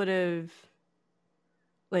that, that would have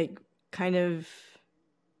like kind of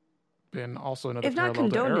been also another if not parallel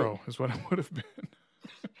to condone Arrow is what it would have been.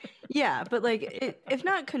 Yeah, but like if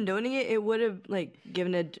not condoning it, it would have like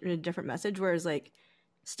given a different message. Whereas like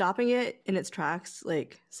stopping it in its tracks,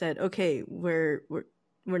 like said, okay, we're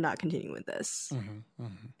not continuing with this,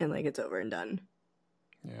 and like it's over and done.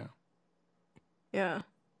 Yeah. Yeah.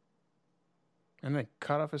 And they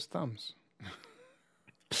cut off his thumbs.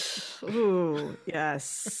 Ooh,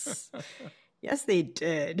 yes. Yes, they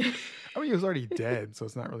did. I mean, he was already dead, so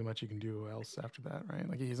it's not really much you can do else after that, right?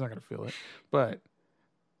 Like he's not gonna feel it. But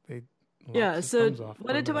they lopped his thumbs off,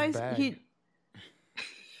 what did Tobias?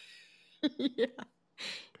 Yeah.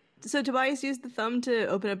 So Tobias used the thumb to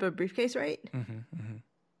open up a briefcase, right?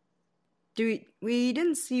 We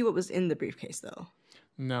didn't see what was in the briefcase though.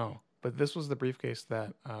 No, but this was the briefcase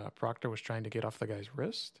that Proctor was trying to get off the guy's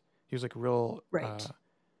wrist. He was like real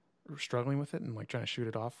struggling with it and like trying to shoot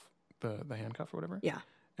it off the handcuff or whatever. Yeah.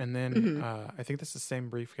 And then I think that's the same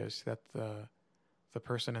briefcase that the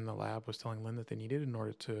person in the lab was telling Lynn that they needed in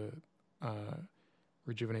order to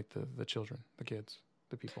rejuvenate the children, the kids,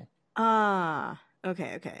 the people. Ah,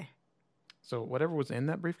 okay. So whatever was in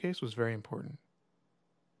that briefcase was very important.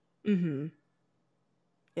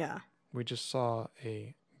 Yeah. We just saw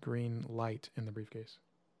a green light in the briefcase.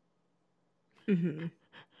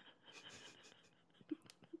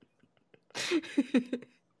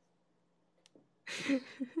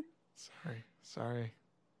 Sorry.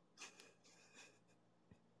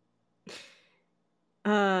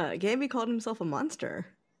 Gamby called himself a monster.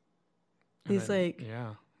 He's like,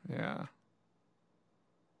 yeah.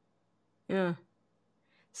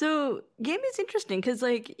 So Gamby's interesting because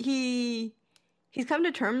like he's come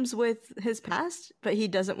to terms with his past, but he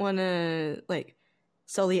doesn't want to like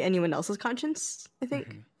sully anyone else's conscience, I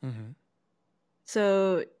think.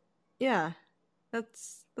 So yeah,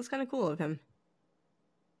 that's kind of cool of him.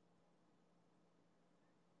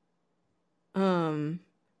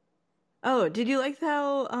 Oh, did you like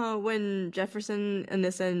how when Jefferson,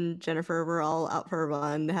 Anissa, and Jennifer were all out for a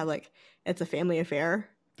run, they had like "It's a Family Affair"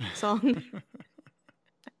 song?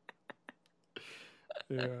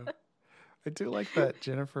 Yeah, I do like that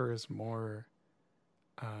Jennifer is more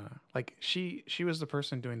like she was the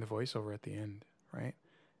person doing the voiceover at the end, right?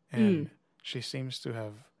 And she seems to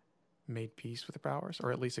have made peace with her powers,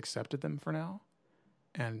 or at least accepted them for now,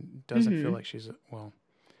 and doesn't feel like she's well.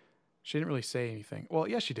 She didn't really say anything. Well,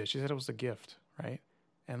 yes, she did. She said it was a gift, right?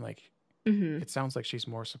 And like, it sounds like she's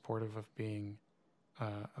more supportive of being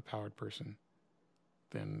a powered person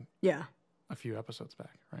than a few episodes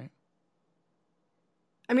back, right?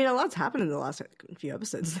 I mean, a lot's happened in the last few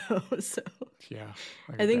episodes, though. So yeah,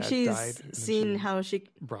 like I think dad she's died, and then seen she how she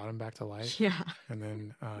brought him back to life. Yeah, and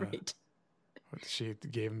then right. she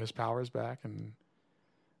gave him his powers back and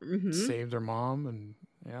saved her mom, and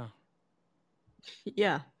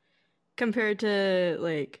yeah. Compared to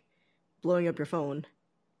like blowing up your phone.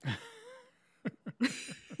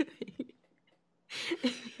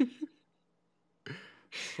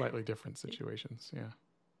 Slightly different situations,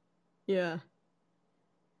 Yeah.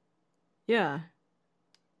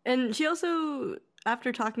 And she also,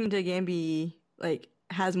 after talking to Gambi, like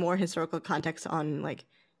has more historical context on like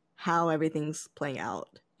how everything's playing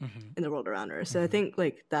out in the world around her. So I think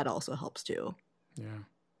like that also helps too. Yeah.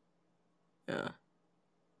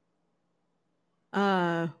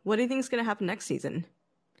 What do you think is gonna happen next season?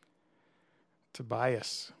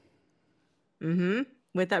 Tobias.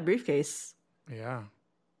 With that briefcase. Yeah.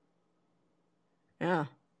 Yeah.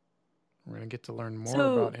 We're gonna get to learn more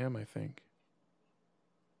about him, I think.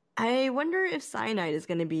 I wonder if Cyanide is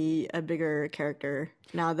gonna be a bigger character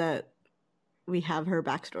now that we have her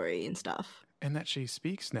backstory and stuff. And that she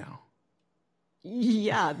speaks now.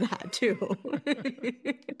 Yeah, that too.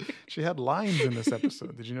 She had lines in this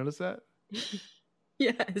episode. Did you notice that?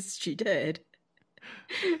 Yes, she did.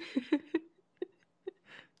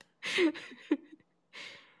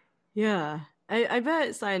 Yeah, I bet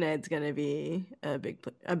Cyanide's gonna be a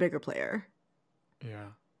bigger player. Yeah.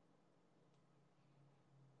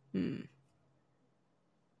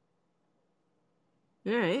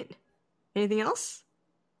 All right. Anything else?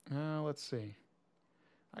 Let's see.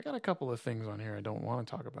 I got a couple of things on here I don't want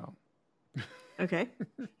to talk about. Okay.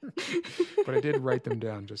 But I did write them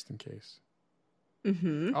down just in case.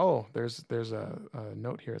 Oh, there's a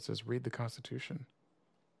note here. It says, read the Constitution.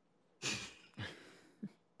 I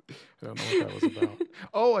don't know what that was about.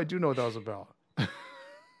 Oh, I do know what that was about.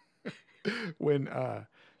 When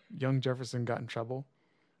young Jefferson got in trouble,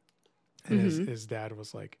 and his dad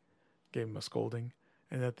was like, gave him a scolding,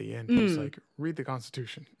 and at the end he was like, read the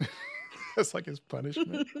Constitution. That's like his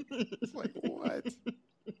punishment. It's like, what?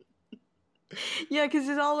 Yeah, because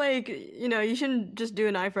he's all like, you know, you shouldn't just do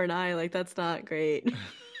an eye for an eye. Like, that's not great.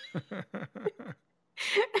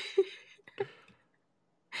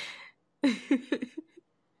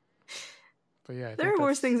 But yeah, there are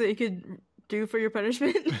worse things that you could do for your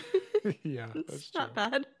punishment. Yeah, that's it's not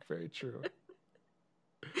bad. Very true.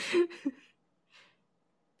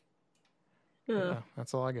 Yeah,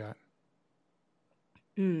 that's all I got.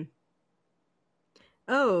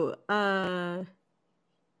 Oh,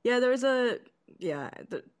 yeah,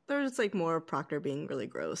 there's like more Proctor being really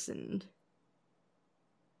gross and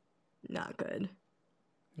not good.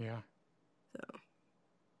 Yeah.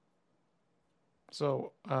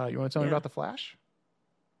 So, you want to tell me about The Flash?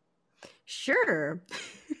 Sure.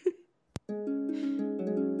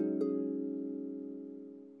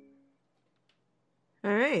 All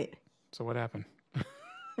right. So what happened?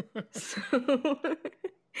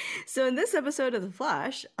 So in this episode of The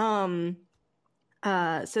Flash,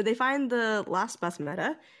 so they find the last bus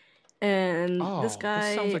meta, and this guy...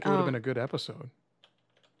 This sounds like it would have been a good episode.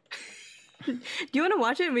 Do you want to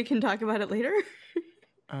watch it and we can talk about it later?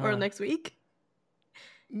 Or next week?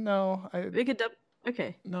 No. We could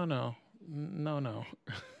Okay. No.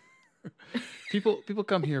 People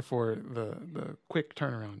come here for the quick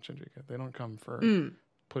turnaround, Chandrika. They don't come for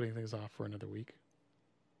putting things off for another week.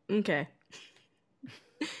 Okay.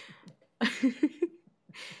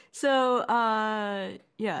 So,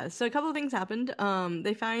 so a couple of things happened.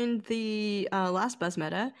 They find the last bus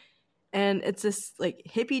meta, and it's this like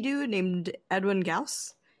hippie dude named Edwin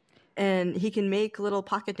Gauss, and he can make little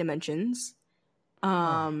pocket dimensions.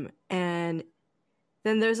 And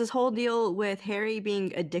then there's this whole deal with Harry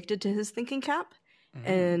being addicted to his thinking cap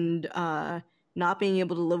and not being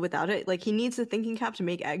able to live without it. Like, he needs the thinking cap to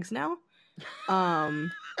make eggs now.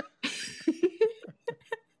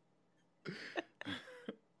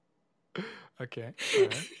 Okay. All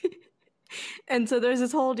right. And so there's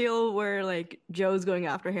this whole deal where like Joe's going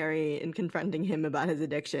after Harry and confronting him about his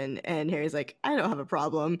addiction, and Harry's like, I don't have a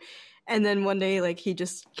problem. And then one day, like, he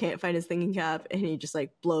just can't find his thinking cap, and he just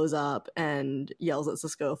like blows up and yells at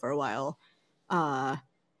Cisco for a while.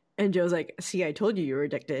 And Joe's like, see, I told you were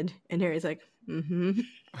addicted. And Harry's like,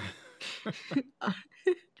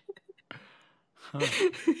 Huh.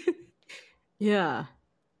 Yeah.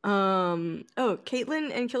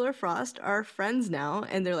 Caitlin and Killer Frost are friends now,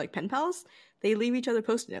 and they're like pen pals. They leave each other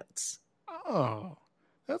post notes. Oh,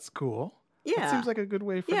 that's cool. That Yeah, seems like a good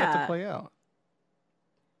way for that to yeah, play out.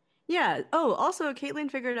 yeah. Oh, also, Caitlin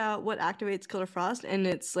figured out what activates Killer Frost, and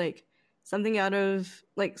it's like something out of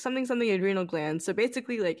like something adrenal gland. So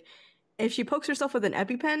basically, like if she pokes herself with an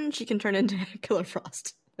EpiPen, she can turn into Killer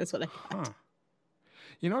Frost. That's what I got. Huh.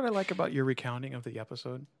 You know what I like about your recounting of the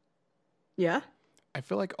episode? Yeah. I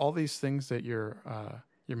feel like all these things that you're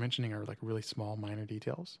mentioning are like really small, minor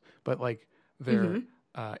details, but like they're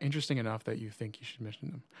interesting enough that you think you should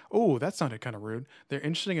mention them. Oh, that sounded kind of rude. They're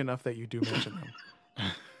interesting enough that you do mention them.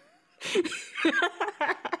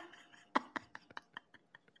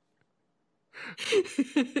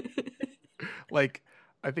 Like,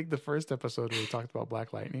 I think the first episode where we talked about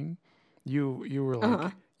Black Lightning, you were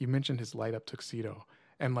like, you mentioned his light up tuxedo,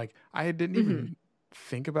 and like I didn't even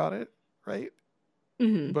think about it, right?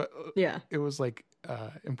 But Yeah. it was like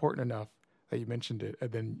important enough that you mentioned it,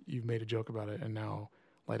 and then you made a joke about it, and now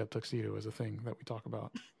light up tuxedo is a thing that we talk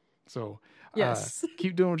about. So Yes.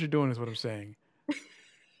 keep doing what you're doing is what I'm saying.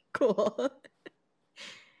 Cool.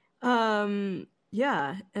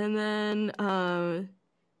 Yeah, and then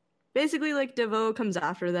basically like DeVoe comes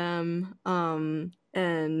after them,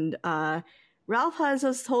 and Ralph has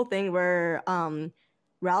this whole thing where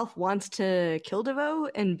Ralph wants to kill DeVoe,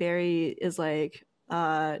 and Barry is like,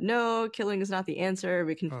 no, killing is not the answer.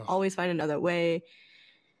 We can always find another way.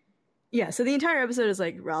 Yeah, so the entire episode is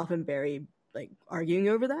like Ralph and Barry like arguing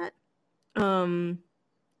over that.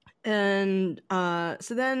 And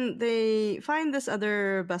so then they find this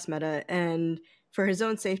other bus meta, and for his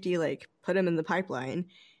own safety, like put him in the pipeline.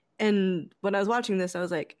 And when I was watching this, I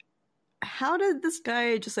was like, how did this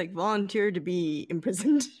guy just like volunteer to be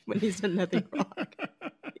imprisoned when he's done nothing wrong?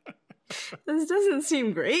 This doesn't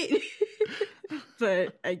seem great.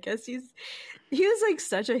 But I guess he was like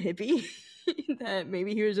such a hippie that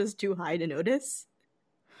maybe he was just too high to notice.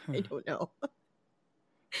 I don't know.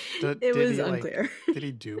 It was unclear. Like, did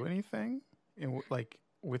he do anything like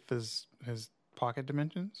with his pocket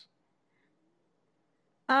dimensions?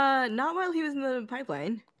 Not while he was in the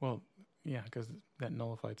pipeline. Well, yeah, because that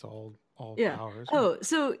nullifies all powers. Oh,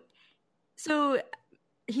 so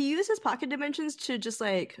he used his pocket dimensions to just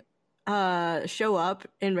like show up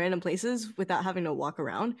in random places without having to walk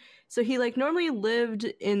around. So he like normally lived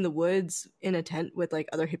in the woods in a tent with like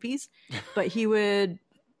other hippies, but he would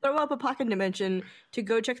throw up a pocket dimension to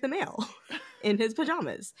go check the mail in his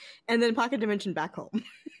pajamas, and then pocket dimension back home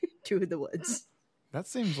to the woods. That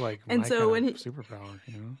seems like and my so kind of superpower,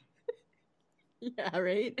 you know? Yeah,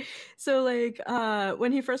 right. So like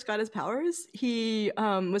when he first got his powers, he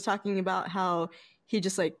was talking about how he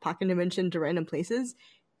just like pocket dimensioned to random places,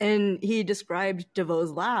 and he described DeVoe's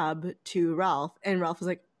lab to Ralph, and Ralph was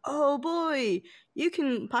like, oh boy, you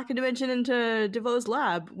can pocket dimension into DeVoe's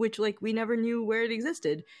lab, which like we never knew where it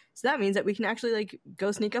existed. So that means that we can actually like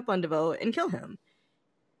go sneak up on DeVoe and kill him.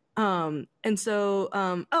 And so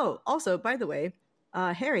also, by the way,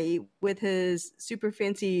 Harry, with his super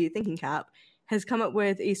fancy thinking cap, has come up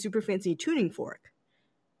with a super fancy tuning fork,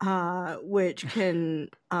 which can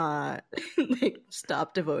like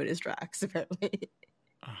stop DeVoe in his tracks, apparently.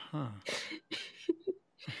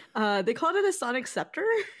 They called it a sonic scepter.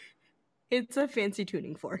 It's a fancy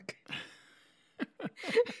tuning fork.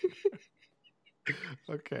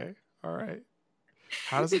 Okay. All right.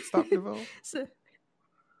 How does it stop DeVoe? So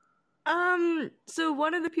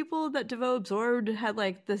one of the people that DeVoe absorbed had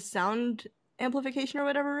like the sound amplification or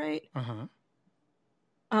whatever, right?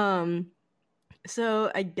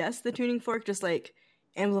 So I guess the tuning fork just like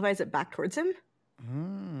amplifies it back towards him.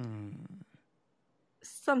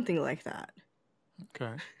 Something like that.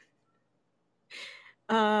 Okay.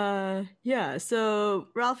 Yeah, so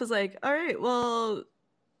Ralph is like, all right, well,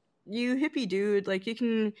 you hippie dude, like you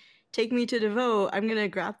can take me to DeVoe. I'm gonna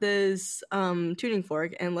grab this tuning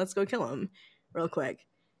fork and let's go kill him real quick.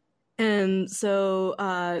 And so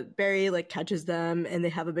Barry like catches them and they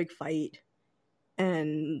have a big fight,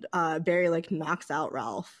 and Barry like knocks out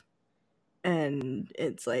Ralph, and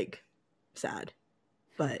it's like sad,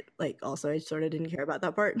 but like also I sort of didn't care about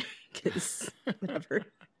that part because whatever.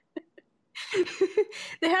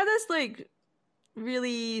 They have this like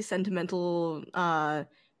really sentimental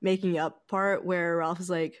making up part where Ralph is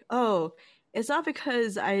like, oh, it's not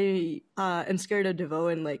because I am scared of DeVoe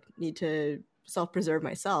and like need to self-preserve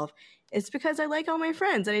myself. It's because I like all my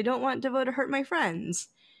friends and I don't want DeVoe to hurt my friends.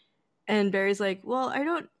 And Barry's like, well, I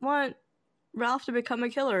don't want Ralph to become a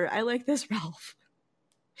killer. I like this Ralph.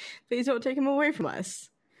 Please don't take him away from us.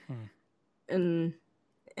 And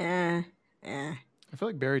I feel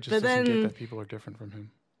like Barry just doesn't get that people are different from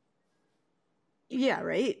him. Yeah,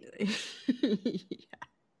 right?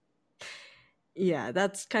 Yeah,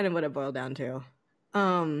 that's kind of what it boiled down to.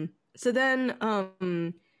 So then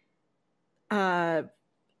uh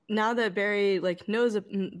now that Barry like knows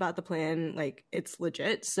about the plan, like it's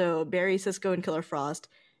legit. So Barry, Cisco, and Killer Frost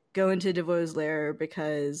go into DeVoe's lair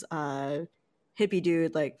because hippie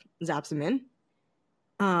dude like zaps him in.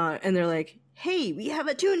 And they're like, "Hey, we have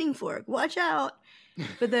a tuning fork. Watch out!"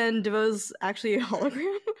 But then DeVoe's actually a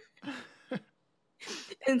hologram,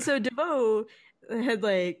 and so DeVoe had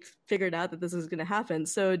like figured out that this was going to happen.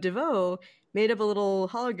 So DeVoe made up a little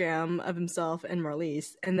hologram of himself and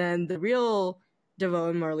Marlize, and then the real DeVoe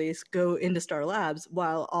and Marlize go into Star Labs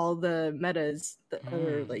while all the metas that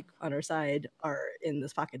are like on our side are in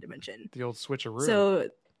this pocket dimension. The old switcheroo. So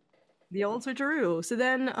the old switcheroo. So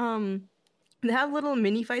then they have little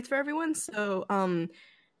mini fights for everyone. So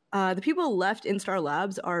the people left in Star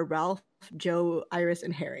Labs are Ralph, Joe, Iris,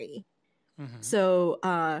 and Harry. Mm-hmm.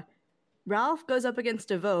 So Ralph goes up against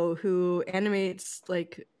DeVoe, who animates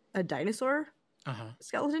like a dinosaur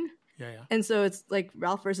skeleton. Yeah. And so it's like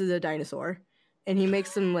Ralph versus a dinosaur. And he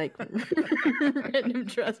makes some like random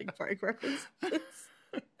Jurassic Park references.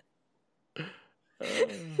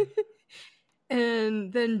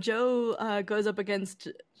 And then Joe goes up against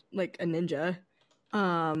like a ninja.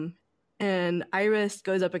 And Iris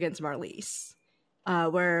goes up against Marlize.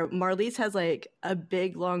 Where Marlize has like a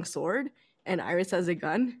big long sword and Iris has a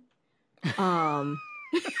gun. It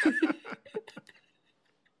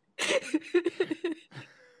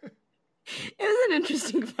was an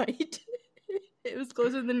interesting fight. It was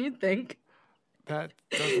closer than you'd think. That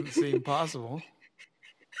doesn't seem possible.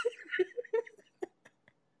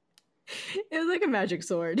 It was like a magic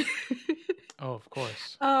sword. Oh, of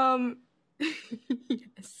course.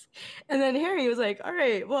 Yes. And then Harry was like, "All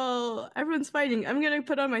right, well, everyone's fighting. I'm gonna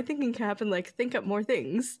put on my thinking cap and like think up more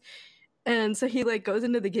things." And so he like goes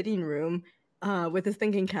into the Gideon room with his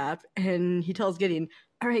thinking cap, and he tells Gideon,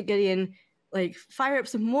 "All right, Gideon, like fire up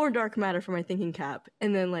some more dark matter for my thinking cap."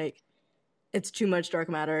 And then like it's too much dark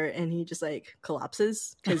matter, and he just like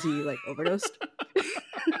collapses because he like overdosed.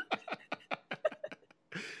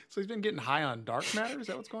 So he's been getting high on dark matter? Is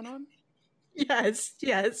that what's going on? Yes.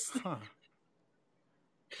 Huh.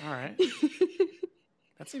 All right.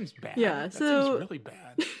 That seems bad. Yeah, that so seems really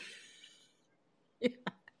bad. Yeah.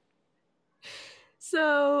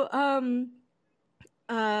 So,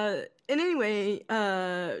 and anyway,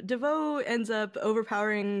 DeVoe ends up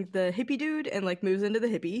overpowering the hippie dude and like moves into the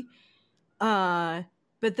hippie.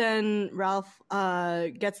 But then Ralph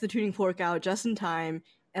gets the tuning fork out just in time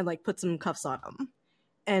and like puts some cuffs on him.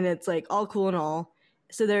 And it's like all cool and all.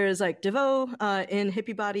 So there's like DeVoe in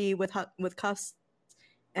hippie body with cuffs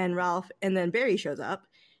and Ralph, and then Barry shows up.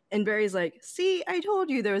 And Barry's like, "See, I told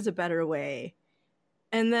you there was a better way."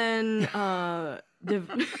 And then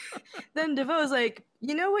then DeVoe's like,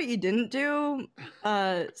 "You know what you didn't do?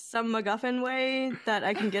 Some MacGuffin way that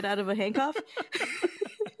I can get out of a handcuff."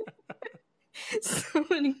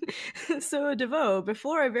 So DeVoe,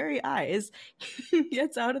 before our very eyes,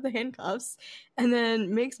 gets out of the handcuffs and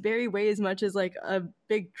then makes Barry weigh as much as like a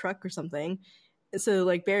big truck or something. So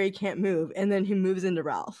like Barry can't move, and then he moves into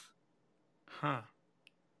Ralph. Huh.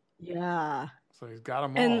 Yeah. So he's got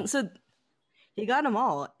them all. And so he got them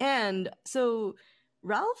all. And so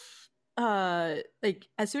Ralph, like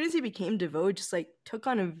as soon as he became DeVoe, just like took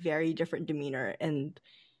on a very different demeanor, and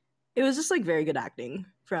it was just like very good acting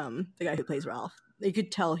from the guy who plays Ralph. You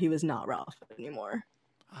could tell he was not Ralph anymore.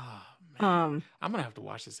 Oh man, I'm gonna have to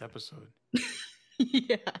watch this episode.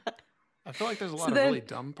 Yeah. I feel like there's a lot of really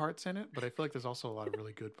dumb parts in it, but I feel like there's also a lot of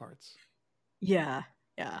really good parts. Yeah.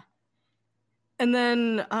 And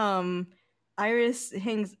then Iris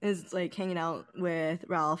is like hanging out with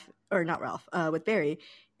Ralph, or not Ralph, with Barry,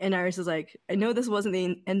 and Iris is like, "I know this wasn't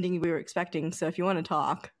the ending we were expecting, so if you want to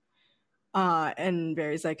talk." And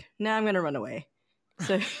Barry's like, "Nah, I'm gonna run away."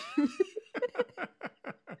 So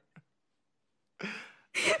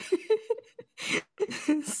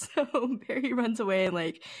so Barry runs away and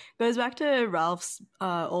like goes back to Ralph's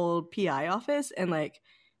old PI office and like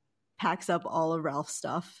packs up all of Ralph's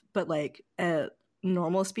stuff, but like at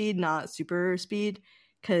normal speed, not super speed,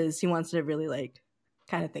 because he wants to really like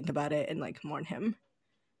kind of think about it and like mourn him.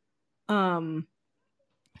 And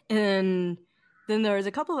then there was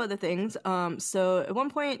a couple of other things. So at one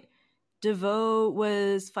point, DeVoe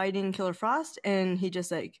was fighting Killer Frost, and he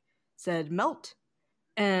just like said "melt"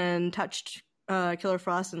 and touched Killer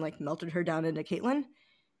Frost and like melted her down into Caitlin.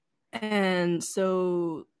 And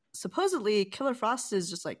so supposedly Killer Frost is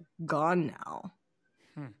just like gone now.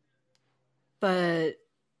 But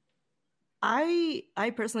I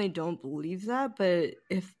personally don't believe that. But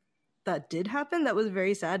if that did happen, that was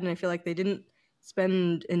very sad, and I feel like they didn't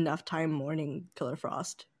spend enough time mourning Killer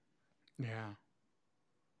Frost. Yeah.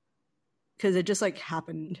 Because it just like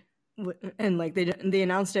happened, and like they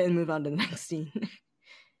announced it and moved on to the next scene.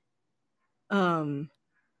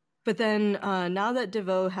 But then now that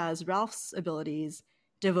DeVoe has Ralph's abilities,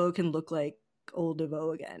 DeVoe can look like old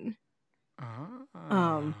DeVoe again.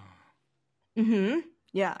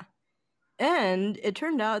 Yeah. And it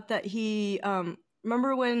turned out that he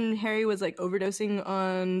remember when Harry was like overdosing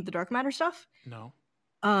on the dark matter stuff? No.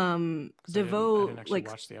 DeVoe I didn't actually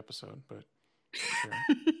watch the episode, but sure.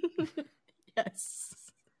 Yes.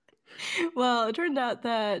 Well, it turned out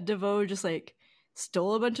that DeVoe just like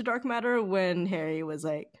stole a bunch of dark matter when Harry was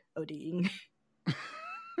like ODing.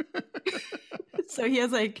 So he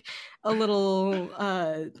has like a little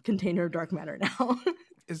container of dark matter now.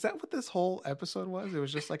 Is that what this whole episode was? It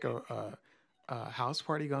was just like a house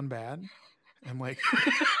party gone bad, and like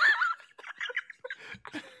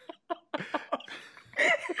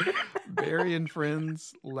Barry and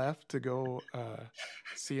friends left to go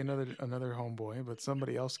see another homeboy, but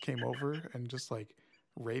somebody else came over and just like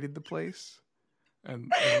raided the place,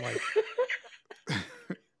 and like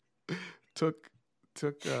took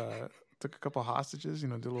a couple hostages,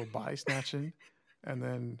 did a little body snatching, and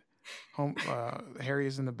then Harry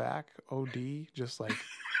is in the back, OD, just like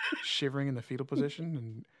shivering in the fetal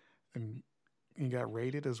position, and he got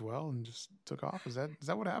raided as well and just took off. Is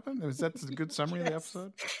that what happened? Is that a good summary of the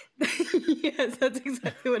episode? Yes, that's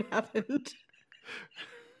exactly what happened.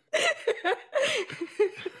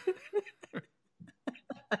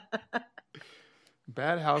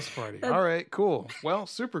 Bad house party. All right, cool. Well,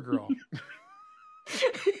 Supergirl.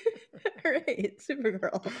 All right,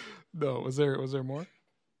 Supergirl. No, was there more?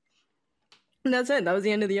 And that's it. That was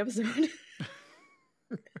the end of the episode.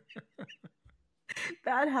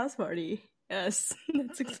 Bad house party. Yes,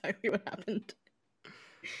 that's exactly what happened.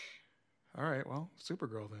 All right, well,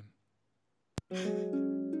 Supergirl then.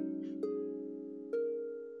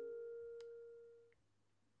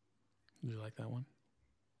 Did you like that one?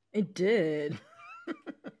 I did.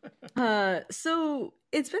 So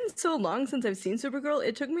it's been so long since I've seen Supergirl,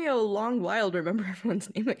 it took me a long while to remember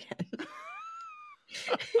everyone's name again.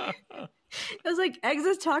 I was like, Eggs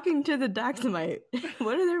is talking to the Daxamite.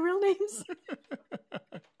 What are their real names?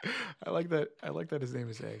 I like that his name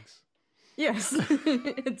is Eggs. Yes,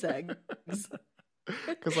 it's Eggs.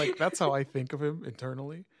 Because like that's how I think of him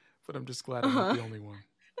internally, but I'm just glad I'm not the only one.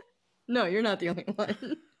 No, you're not the only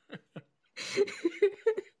one.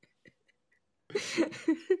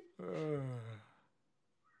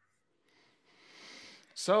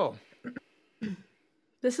 So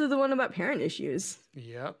this is the one about parent issues.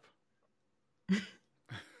 Yep.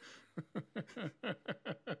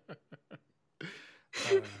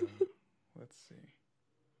 Let's see.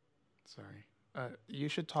 Sorry. You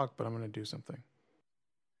should talk, but I'm going to do something.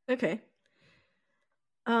 Okay.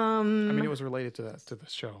 I mean, it was related to the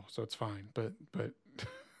show, so it's fine. But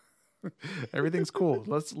everything's cool.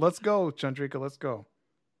 Let's go, Chandrika. Let's go.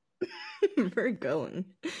 We're going.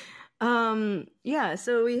 Yeah.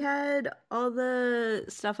 So we had all the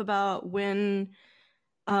stuff about Win,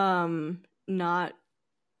 not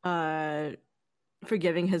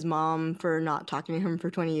forgiving his mom for not talking to him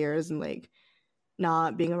for 20 years and like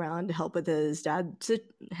not being around to help with his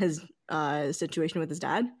situation with his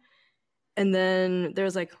dad. And then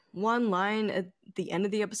there's like one line at the end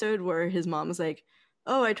of the episode where his mom was like,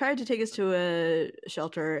 "Oh, I tried to take us to a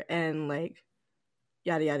shelter and like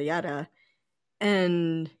yada yada yada,"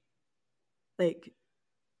 and like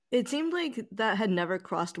it seemed like that had never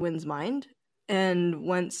crossed Win's mind. And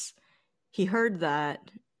once he heard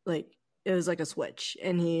that, like it was like a switch,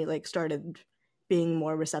 and he like started being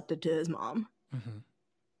more receptive to his mom. Mm-hmm.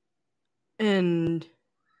 And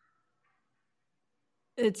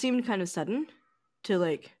it seemed kind of sudden to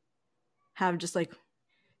like have just like,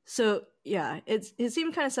 so yeah, it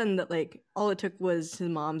seemed kind of sudden that like all it took was his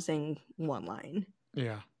mom saying one line.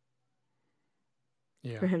 Yeah.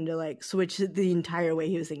 For him to like switch the entire way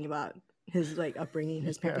he was thinking about his like upbringing,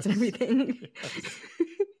 his parents and everything. Yes.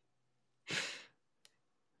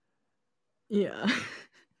 Yeah.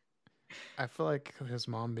 I feel like his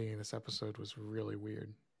mom being in this episode was really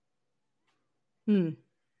weird.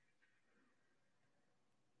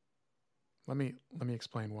 Let me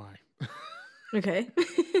explain why. Okay.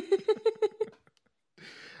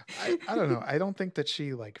 I don't know. I don't think that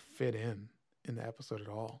she like fit in the episode at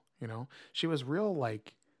all. She was real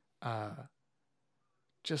like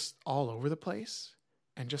just all over the place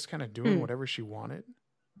and just kind of doing whatever she wanted.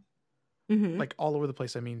 Mm-hmm. Like all over the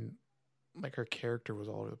place. I mean, like her character was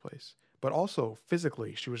all over the place, but also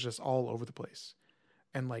physically she was just all over the place.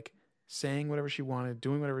 And like saying whatever she wanted,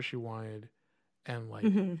 doing whatever she wanted, and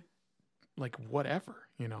Mm-hmm. like whatever,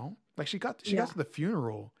 you know? Like she got Yeah. to the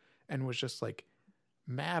funeral and was just like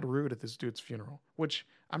mad rude at this dude's funeral, which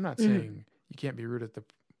I'm not Mm-hmm. saying you can't be rude at the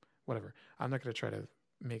whatever. I'm not going to try to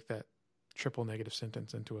make that triple negative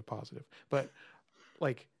sentence into a positive. But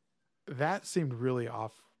like that seemed really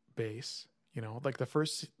off base, you know? Like the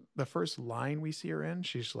first line we see her in,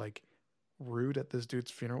 she's like rude at this dude's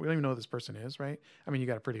funeral. We don't even know who this person is, right? I mean, you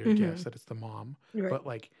got a pretty good Mm-hmm. guess that it's the mom, Right. but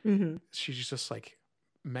like Mm-hmm. she's just like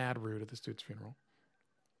mad rude at this dude's funeral.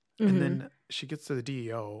 Mm-hmm. And then she gets to the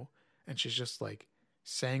DEO and she's just like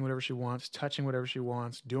saying whatever she wants, touching whatever she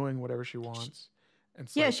wants, doing whatever she wants. And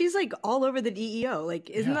it's yeah, like, she's like all over the DEO. Like,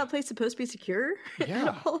 isn't Yeah. that place supposed to be secure? Yeah.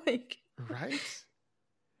 At all? Like, right?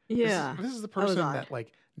 yeah. This is the was person odd. that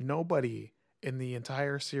like nobody in the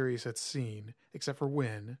entire series had seen except for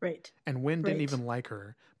Wynn. Right. And Wynn didn't Right. even like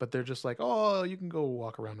her, but they're just like, oh, you can go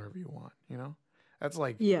walk around wherever you want, you know? That's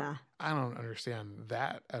like, Yeah. I don't understand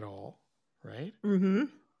that at all, right? Mm-hmm.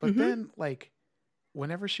 But Mhm. then, like,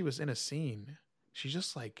 whenever she was in a scene, she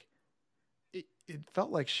just like, it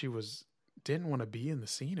felt like she didn't want to be in the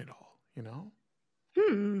scene at all, you know?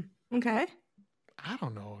 Okay. I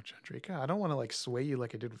don't know, Chandrika. I don't want to like sway you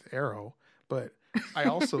like I did with Arrow, but I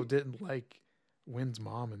also didn't like Wynn's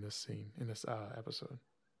mom in this scene, in this episode.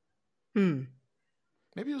 Hmm.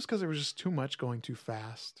 Maybe it was because there was just too much going too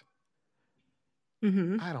fast.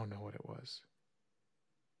 Mm-hmm. I don't know what it was.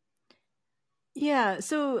 Yeah,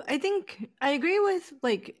 so I think I agree with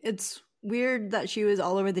like it's weird that she was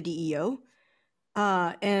all over the DEO.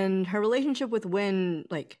 And her relationship with Wynn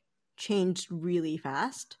like changed really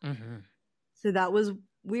fast. Mm-hmm. So that was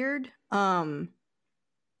weird. But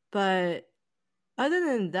other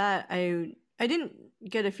than that, I didn't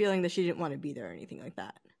get a feeling that she didn't want to be there or anything like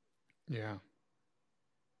that. Yeah.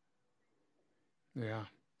 Yeah.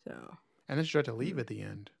 So And then she tried to leave at the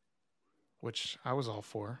end, which I was all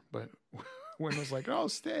for, but Wynn was like, oh,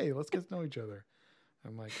 stay. Let's get to know each other.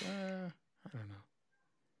 I'm like, I don't know.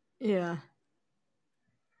 yeah.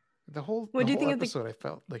 The whole What do you whole think of the- episode, I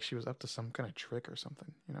felt like she was up to some kind of trick or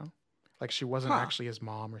something, you know? Like she wasn't Huh. actually his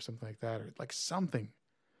mom or something like that, or like something.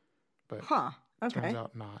 But Huh. Okay. turns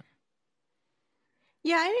out not.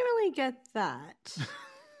 Yeah, I didn't really get that.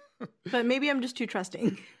 But maybe I'm just too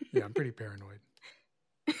trusting. Yeah, I'm pretty paranoid.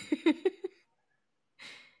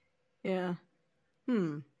 Yeah.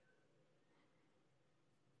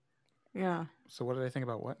 Yeah. So what did I think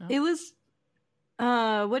about what now? It was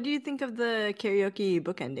what do you think of the karaoke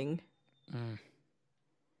book ending?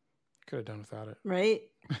 Could have done without it. Right?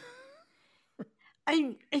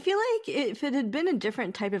 I feel like if it had been a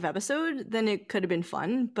different type of episode, then it could have been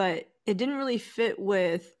fun, but it didn't really fit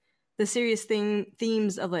with the serious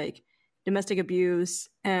themes of like domestic abuse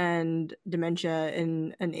and dementia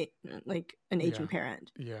and an aging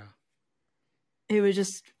parent. Yeah. It was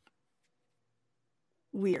just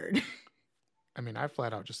weird. I mean, I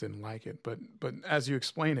flat out just didn't like it, but as you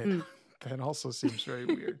explain it, that also seems very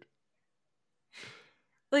weird.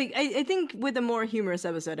 Like I think with a more humorous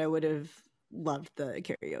episode, I would have loved the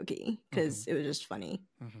karaoke because it was just funny.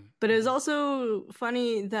 Mm-hmm. But it was also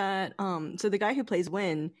funny that so the guy who plays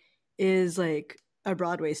Wynn is like a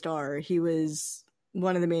Broadway star. He was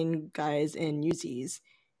one of the main guys in Newsies,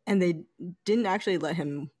 and they didn't actually let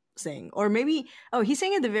him sing. Or maybe he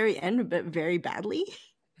sang at the very end, but very badly.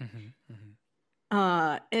 Mm-hmm.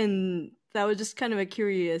 Mm-hmm. And that was just kind of a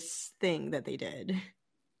curious thing that they did.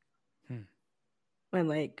 When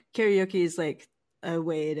like karaoke is like a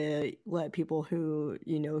way to let people who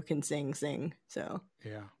can sing. So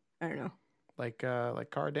Yeah. I don't know. Like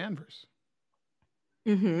Cara Danvers.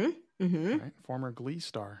 Mm-hmm. Right? Former Glee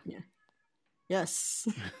star. Yeah. Yes.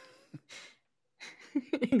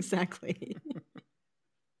 Exactly.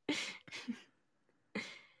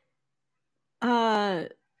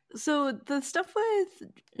 So the stuff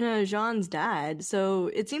with Jean's dad, so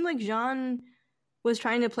it seemed like Jean was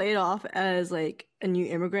trying to play it off as like a new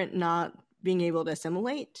immigrant not being able to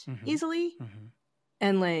assimilate easily. Mm-hmm.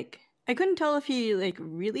 And like I couldn't tell if he like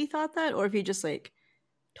really thought that or if he just like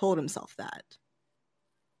told himself that.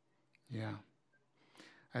 Yeah.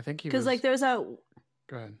 I think he was... Because like there's that...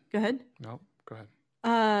 Go ahead. Go ahead. No, go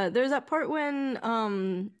ahead. There's that part when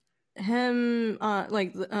Jean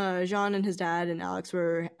and his dad and Alex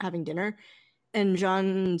were having dinner, and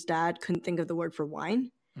Jean's dad couldn't think of the word for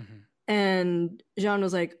wine. Mm-hmm. And Jean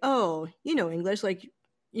was like, "Oh, you know English. Like,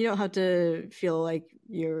 you don't have to feel like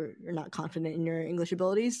you're not confident in your English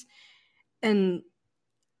abilities." And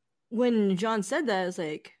when Jean said that, I was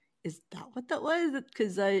like, "Is that what that was?"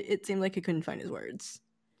 Because it seemed like he couldn't find his words.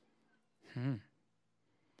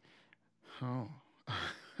 Oh.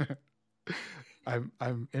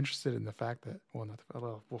 I'm interested in the fact that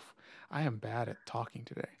I am bad at talking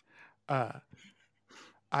today.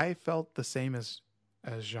 I felt the same as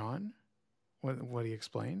Jean, what he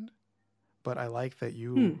explained, but I like that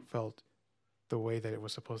you felt the way that it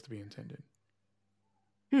was supposed to be intended.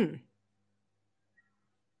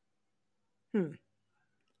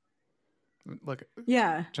 Look,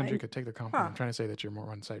 yeah, Chandrika, take the compliment. I'm trying to say that you're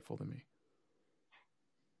more insightful than me.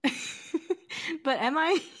 But am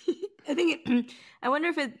I? I think I wonder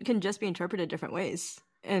if it can just be interpreted different ways,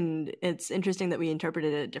 and it's interesting that we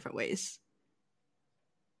interpreted it different ways.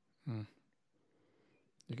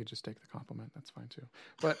 You could just take the compliment. That's fine too.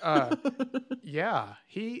 But yeah,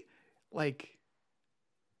 he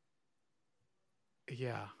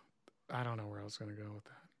yeah, I don't know where I was going to go with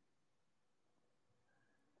that.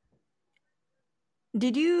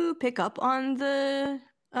 Did you pick up on the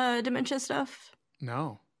dementia stuff?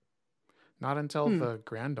 No, not until the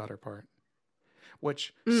granddaughter part.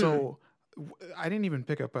 Which so I didn't even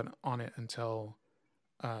pick up on it until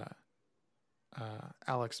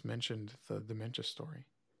Alex mentioned the dementia story.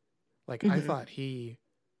 Like I thought he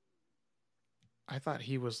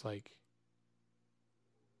was like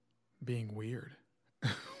being weird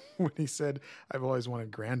when he said, "I've always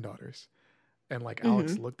wanted granddaughters," and like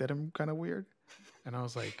Alex looked at him kind of weird, and I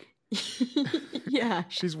was like, "Yeah,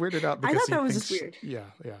 she's weirded out." Because I thought that was thinks, just weird. Yeah.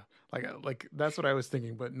 Like that's what I was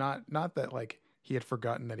thinking, but not that like he had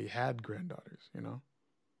forgotten that he had granddaughters, you know?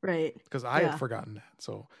 Right. Because I had forgotten that,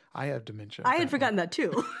 so I have dementia. I had forgotten that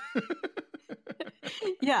too.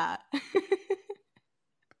 Yeah.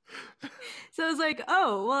 So I was like,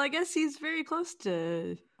 oh, well, I guess he's very close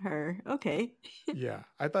to her. Okay. Yeah.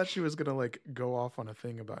 I thought she was going to like go off on a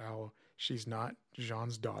thing about how she's not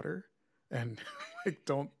Jean's daughter and like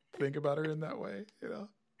don't think about her in that way, you know?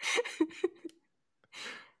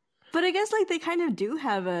 But I guess like they kind of do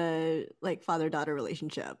have a like father-daughter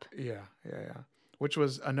relationship. Yeah. Which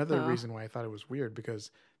was another reason why I thought it was weird,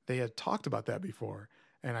 because they had talked about that before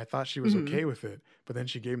and I thought she was okay with it, but then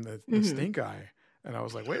she gave him the stink eye. And I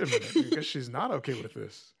was like, wait a minute, I guess she's not okay with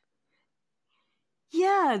this.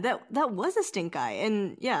 Yeah, that was a stink eye.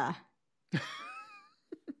 And yeah.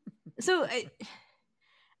 So I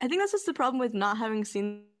think that's just the problem with not having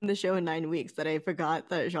seen the show in 9 weeks, that I forgot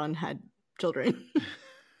that Jean had children.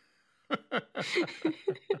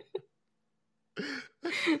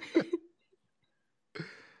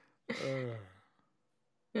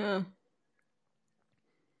 Yeah.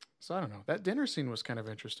 So I don't know. That dinner scene was kind of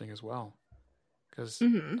interesting as well. Because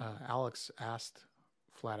Alex asked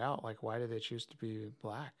flat out, like, why do they choose to be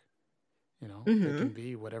black? You know, they can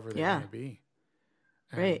be whatever they want to be.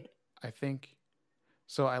 And right. I think,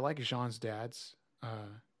 so I like Jean's dad's,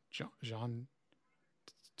 Jean,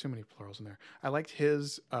 too many plurals in there. I liked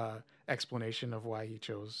his explanation of why he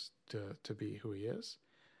chose to be who he is.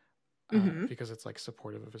 Because it's like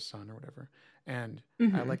supportive of his son or whatever. And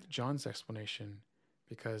I liked John's explanation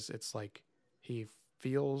because it's like he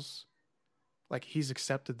feels like he's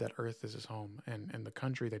accepted that Earth is his home, and the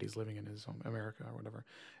country that he's living in is home, America or whatever,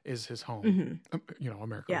 is his home. You know,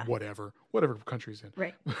 America, whatever country's in.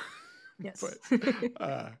 Right. Yes.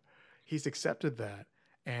 But he's accepted that,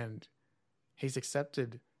 and he's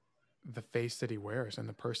accepted the face that he wears and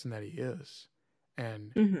the person that he is,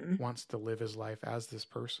 and wants to live his life as this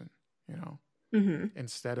person, you know,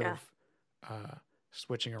 instead of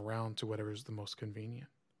switching around to whatever is the most convenient,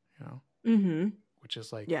 you know, which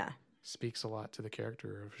is like, speaks a lot to the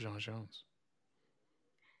character of Jean Jones.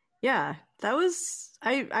 Yeah, that was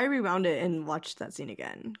I rewound it and watched that scene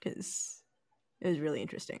again because it was really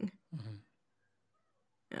interesting.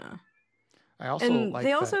 Yeah, I also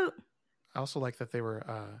like that they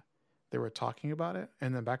were talking about it, and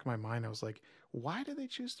in the back of my mind I was like, why did they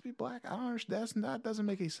choose to be black? I don't understand. That doesn't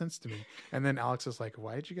make any sense to me. And then Alex is like,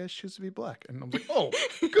 why did you guys choose to be black? And I'm like, oh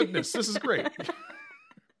goodness, this is great.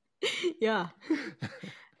 Yeah.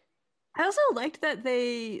 I also liked that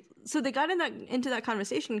they got into that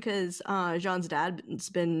conversation because Jean's dad's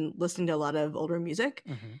been listening to a lot of older music,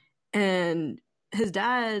 and his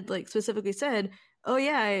dad like specifically said, "Oh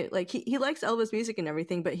yeah, like he likes Elvis music and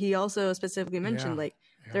everything," but he also specifically mentioned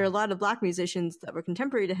there are a lot of black musicians that were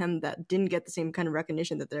contemporary to him that didn't get the same kind of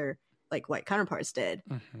recognition that their like white counterparts did,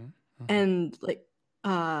 and like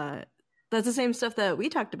that's the same stuff that we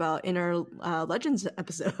talked about in our Legends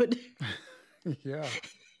episode. Yeah.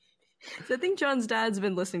 So I think John's dad's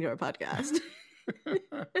been listening to our podcast.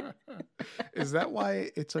 Is that why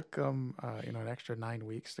it took an extra 9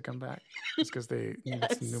 weeks to come back? It's because they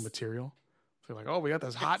needed some new material. So they're like, oh, we got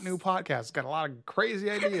this hot new podcast. It's got a lot of crazy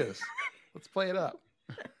ideas. Let's play it up.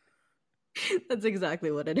 That's exactly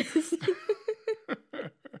what it is.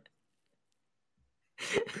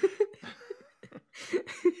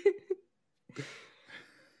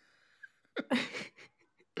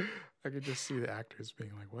 I could just see the actors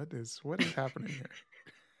being like, what is happening here?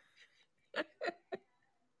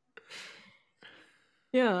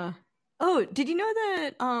 Yeah. Oh, did you know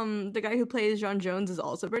that the guy who plays John Jones is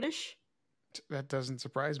also British? That doesn't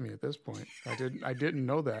surprise me at this point. I didn't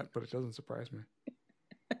know that, but it doesn't surprise me.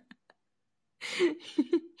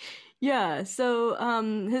 Yeah, so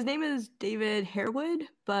his name is David Harewood,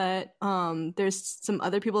 but there's some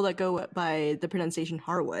other people that go by the pronunciation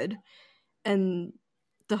Harwood. And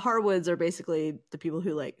the Harwoods are basically the people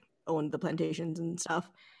who like own the plantations and stuff.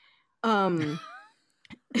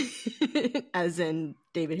 As in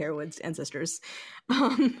David Harewood's ancestors.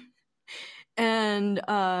 And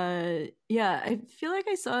yeah, I feel like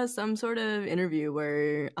I saw some sort of interview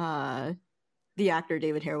where the actor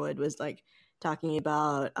David Harewood was like talking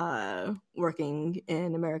about working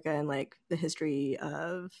in America and like the history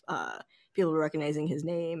of people recognizing his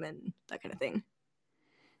name and that kind of thing.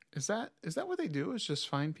 Is that what they do? Is just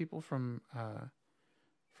find people from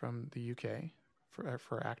the UK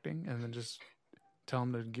for acting and then just tell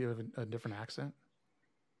them to give a different accent?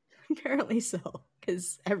 Apparently so,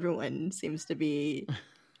 because everyone seems to be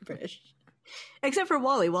British, except for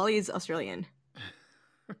Wally. Wally's Australian.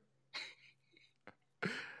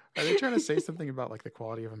 Are they trying to say something about like the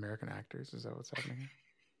quality of American actors? Is that what's happening here?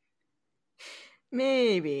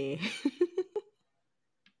 Maybe.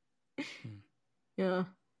 Yeah.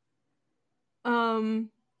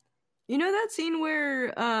 You know that scene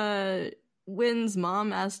where Wynn's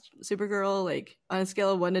mom asked Supergirl, like, on a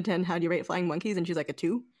scale of 1 to 10, how do you rate Flying Monkeys? And she's like, a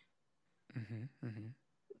 2. Mm-hmm, mm-hmm.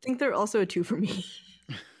 I think they're also a 2 for me.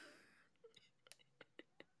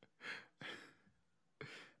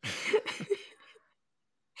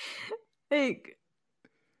 Like,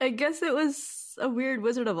 I guess it was a weird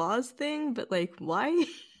Wizard of Oz thing, but like, why?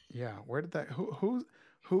 Yeah, where did that? Who?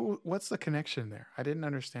 What's the connection there? I didn't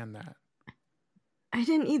understand that. I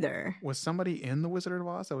didn't either. Was somebody in the Wizard of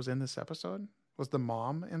Oz that was in this episode? Was the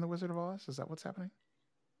mom in the Wizard of Oz? Is that what's happening?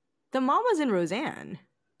 The mom was in Roseanne.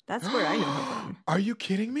 That's where I know her from. Are you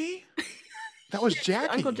kidding me? That was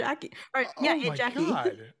Jackie. Uncle Jackie. Right, yeah, oh my Jackie.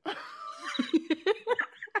 God.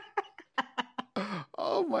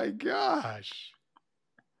 Oh my gosh.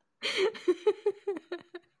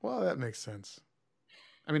 Well, that makes sense.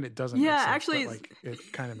 I mean, it doesn't. Yeah, make sense, actually, but, like,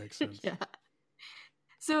 it kind of makes sense. Yeah.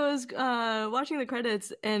 So I was watching the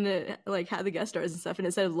credits and it like had the guest stars and stuff, and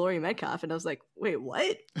it said Laurie Metcalf, and I was like, "Wait,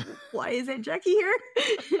 what? Why isn't Jackie here?"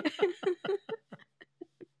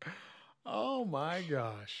 Oh my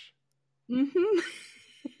gosh! Mm-hmm.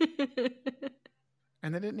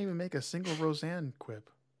 And they didn't even make a single Roseanne quip.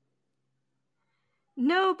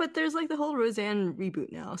 No, but there's like the whole Roseanne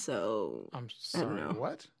reboot now, so I'm sorry. I don't know.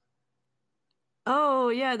 What? Oh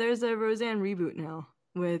yeah, there's a Roseanne reboot now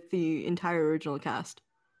with the entire original cast.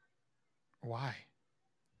 Why?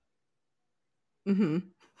 Mm-hmm.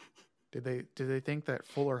 Did they think that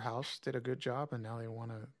Fuller House did a good job and now they want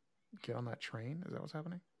to get on that train? Is that what's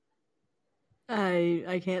happening?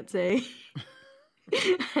 I can't say.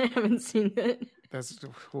 I haven't seen it. That's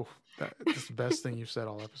the best thing you've said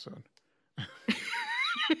all episode.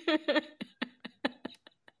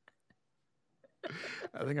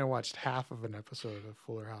 I think I watched half of an episode of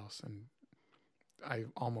Fuller House and I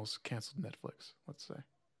almost canceled Netflix, let's say.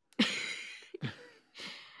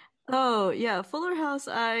 Oh, yeah, Fuller House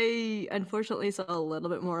I unfortunately saw a little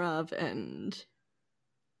bit more of, and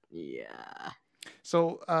yeah.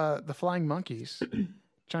 So, the Flying Monkeys.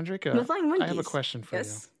 Chandrika, The Flying Monkeys. I have a question for you.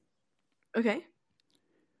 Okay.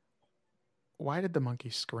 Why did the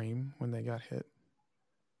monkeys scream when they got hit?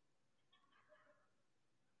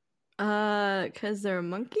 'Cause they're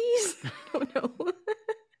monkeys? I don't know.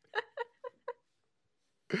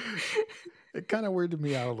 It kind of weirded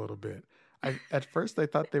me out a little bit. At first I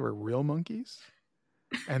thought they were real monkeys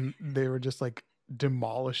and they were just like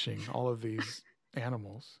demolishing all of these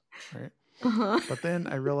animals, right? Uh-huh. But then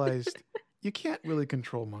I realized you can't really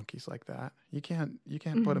control monkeys like that. You can't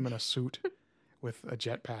put them in a suit with a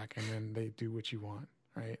jetpack and then they do what you want,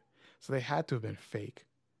 right? So they had to have been fake.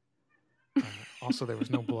 Also, there was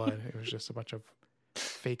no blood. It was just a bunch of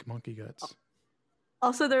fake monkey guts.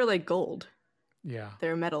 Also, they're like gold. Yeah.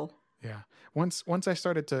 They're metal. Yeah. Once I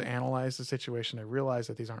started to analyze the situation, I realized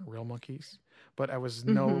that these aren't real monkeys, but I was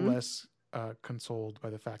no less consoled by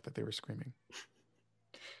the fact that they were screaming.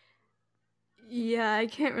 Yeah, I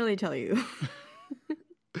can't really tell you.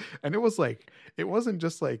 And it wasn't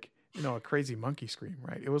just like, a crazy monkey scream,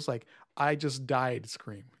 right? It was like, I just died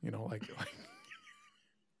scream,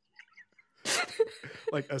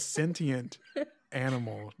 like a sentient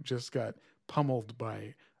animal just got pummeled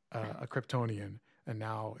by a Kryptonian, and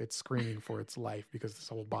now it's screaming for its life because its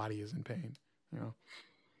whole body is in pain. You know.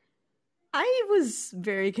 I was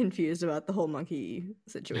very confused about the whole monkey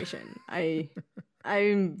situation.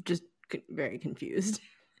 I'm just very confused.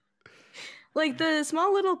 Like the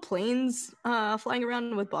small little planes flying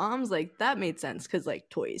around with bombs, like that made sense because like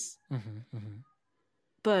toys. Mm-hmm, mm-hmm.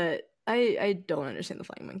 But I don't understand the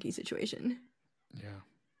flying monkey situation. Yeah.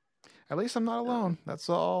 At least I'm not alone. That's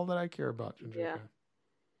all that I care about, Jindrika.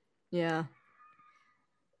 Yeah.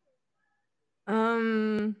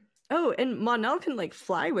 Oh, and Mon-El can like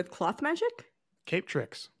fly with cloth magic? Cape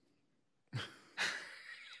tricks.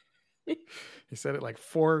 He said it like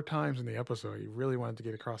 4 times in the episode. He really wanted to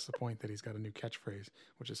get across the point that he's got a new catchphrase,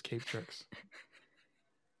 which is cape tricks.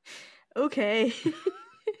 Okay.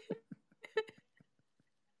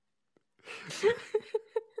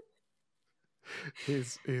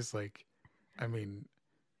 he's like, I mean,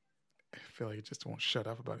 I feel like he just won't shut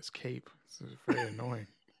up about his cape. It's very annoying.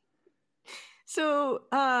 So,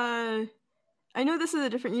 I know this is a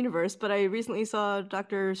different universe, but I recently saw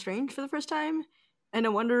Doctor Strange for the first time, and I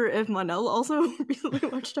wonder if Mon-El also recently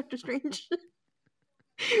watched Doctor Strange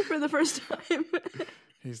for the first time.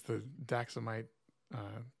 He's the Daxamite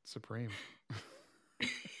Supreme.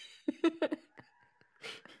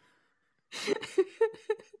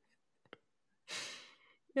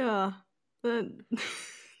 Yeah,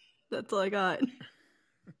 that's all I got.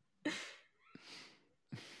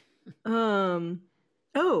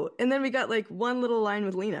 Oh, and then we got like one little line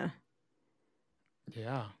with Lena.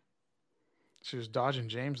 Yeah. She was dodging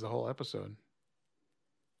James the whole episode.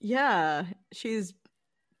 Yeah, she's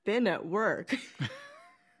been at work.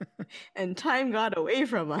 And time got away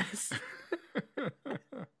from us.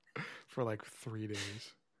 For like 3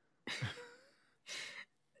 days.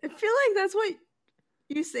 I feel like that's what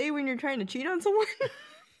you say when you're trying to cheat on someone.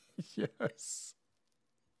 Yes.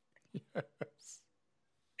 Yes.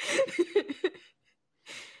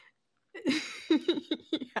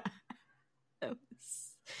 Yeah. That was...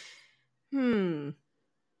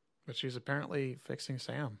 But she's apparently fixing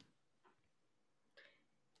Sam.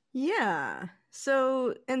 Yeah.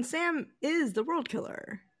 So, and Sam is the world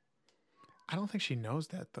killer. I don't think she knows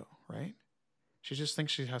that though, right? She just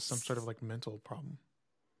thinks she has some sort of like mental problem.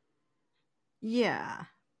 Yeah.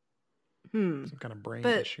 Some kind of brain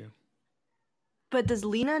issue. But does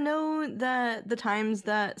Lena know that the times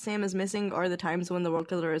that Sam is missing are the times when the world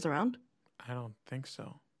killer is around? I don't think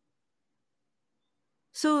so.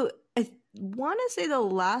 So I want to say the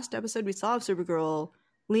last episode we saw of Supergirl,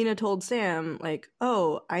 Lena told Sam, like,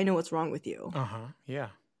 oh, I know what's wrong with you. Uh-huh, yeah.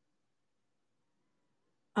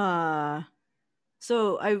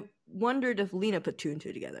 So I wondered if Lena put 2 and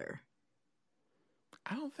 2 together.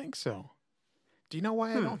 I don't think so. Do you know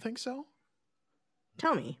why I don't think so?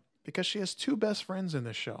 Tell me. Because she has 2 best friends in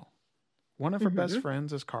this show. One of her best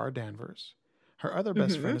friends is Kara Danvers. Her other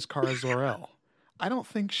best friend is Kara Zor-El. I don't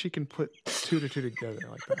think she can put 2 to 2 together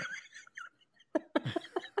like that.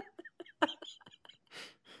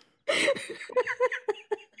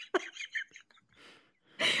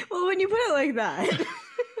 Well, when you put it like that.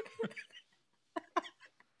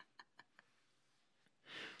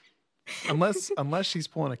 unless she's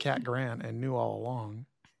pulling a Cat Grant and knew all along.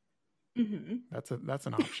 Mm-hmm. That's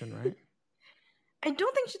an option, right? I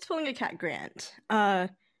don't think she's pulling a Cat Grant.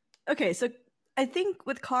 Okay, so I think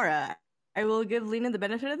with Kara, I will give Lena the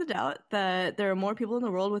benefit of the doubt that there are more people in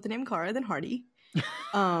the world with the name Kara than Hardy.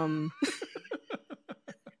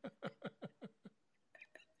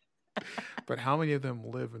 But how many of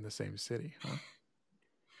them live in the same city, huh?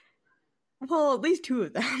 Well, at least 2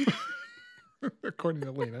 of them. According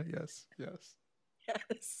to Lena, yes. Yes.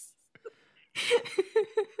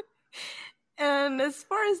 And as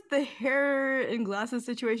far as the hair and glasses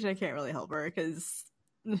situation, I can't really help her because...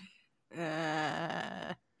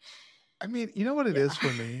 I mean, you know what it is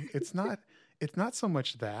for me? It's not so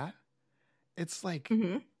much that. It's like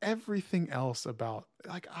everything else about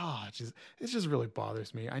like, it just really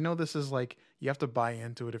bothers me. I know this is like, you have to buy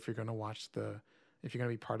into it if you're going to if you're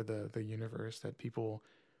going to be part of the universe, that people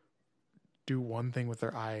do one thing with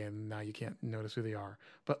their eye and now you can't notice who they are.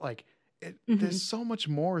 But like, there's so much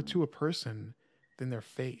more to a person than their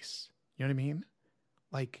face. You know what I mean?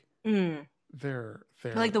 Like they're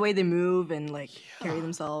like the way they move and like carry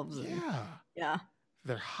themselves. Yeah.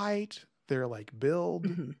 Their height, their like build,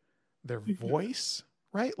 their voice,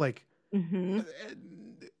 right? Like a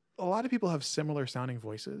lot of people have similar sounding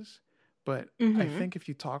voices, but I think if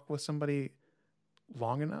you talk with somebody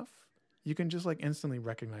long enough, you can just like instantly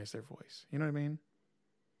recognize their voice. You know what I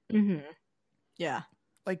mean? Yeah.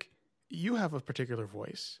 Like you have a particular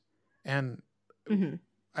voice and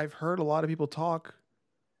I've heard a lot of people talk.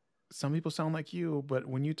 Some people sound like you, but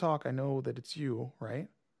when you talk, I know that it's you, right?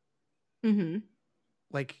 Mm-hmm.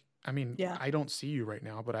 Like, I mean, Yeah. I don't see you right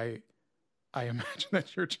now, but I imagine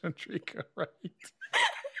that you're Chandrika, right?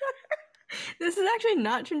 This is actually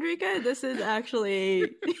not Chandrika. This is actually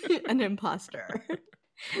an imposter.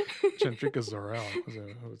 Chandrika Zor-El.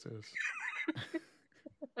 Who's this?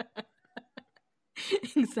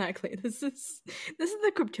 Exactly. This is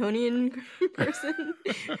the Kryptonian person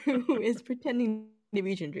who is pretending to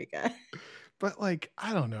be Chandrika. But like,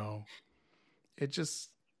 I don't know. It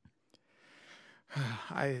just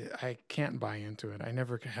I can't buy into it. I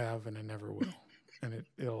never have and I never will. And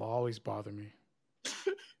it'll always bother me.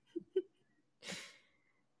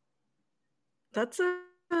 That's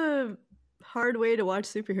a hard way to watch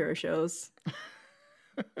superhero shows.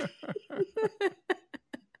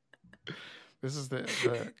 This is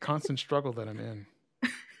the constant struggle that I'm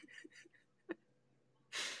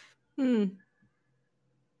in.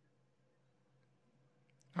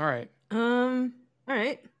 All right. All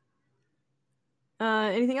right.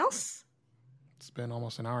 Anything else? It's been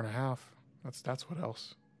almost an hour and a half. That's what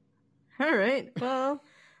else. All right. Well,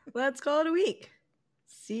 let's call it a week.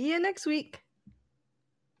 See you next week.